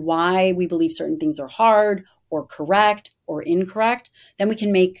things and why we believe certain things are hard or correct or incorrect, then we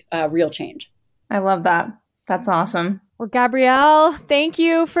can make real change. I love that. That's awesome. Well, Gabrielle, thank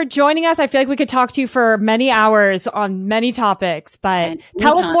you for joining us. I feel like we could talk to you for many hours on many topics, but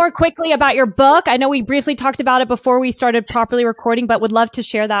tell us more quickly about your book. I know we briefly talked about it before we started properly recording, but would love to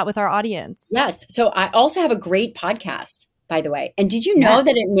share that with our audience. Yes. So I also have a great podcast, by the way. And did you know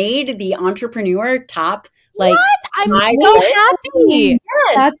that it made the Entrepreneur top? What? I'm so happy.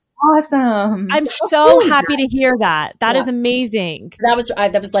 Yes. That's awesome. I'm so happy to hear that. That is amazing.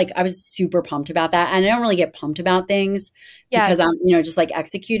 I was super pumped about that. And I don't really get pumped about things because I'm, just like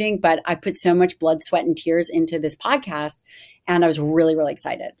executing, but I put so much blood, sweat, and tears into this podcast. And I was really, really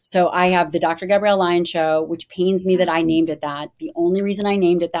excited. So I have the Dr. Gabrielle Lyon Show, which pains me that I named it that. The only reason I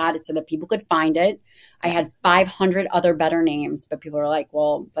named it that is so that people could find it. I had 500 other better names, but people are like,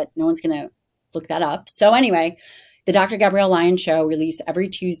 well, but no one's going to look that up. So anyway, the Dr. Gabrielle Lyon Show release every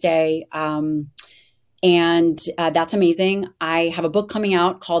Tuesday. And that's amazing. I have a book coming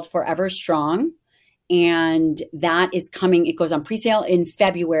out called Forever Strong. And that is coming. It goes on pre-sale in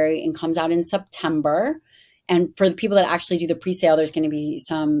February and comes out in September. And for the people that actually do the pre-sale, there's going to be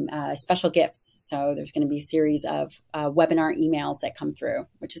some special gifts. So there's going to be a series of webinar emails that come through,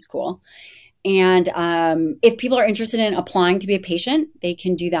 which is cool. And if people are interested in applying to be a patient, they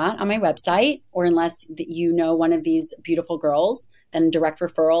can do that on my website, or unless you know one of these beautiful girls, then direct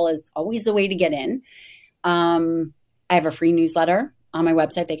referral is always the way to get in. I have a free newsletter on my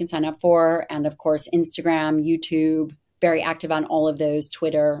website they can sign up for. And of course, Instagram, YouTube, very active on all of those,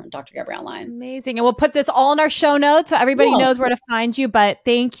 Twitter, Dr. Gabrielle Lyon. Amazing. And we'll put this all in our show notes so everybody knows where to find you. But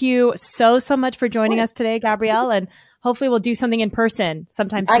thank you so much for joining us today, Gabrielle. And hopefully we'll do something in person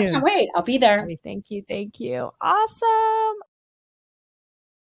sometime soon. I can't wait. I'll be there. Thank you. Awesome.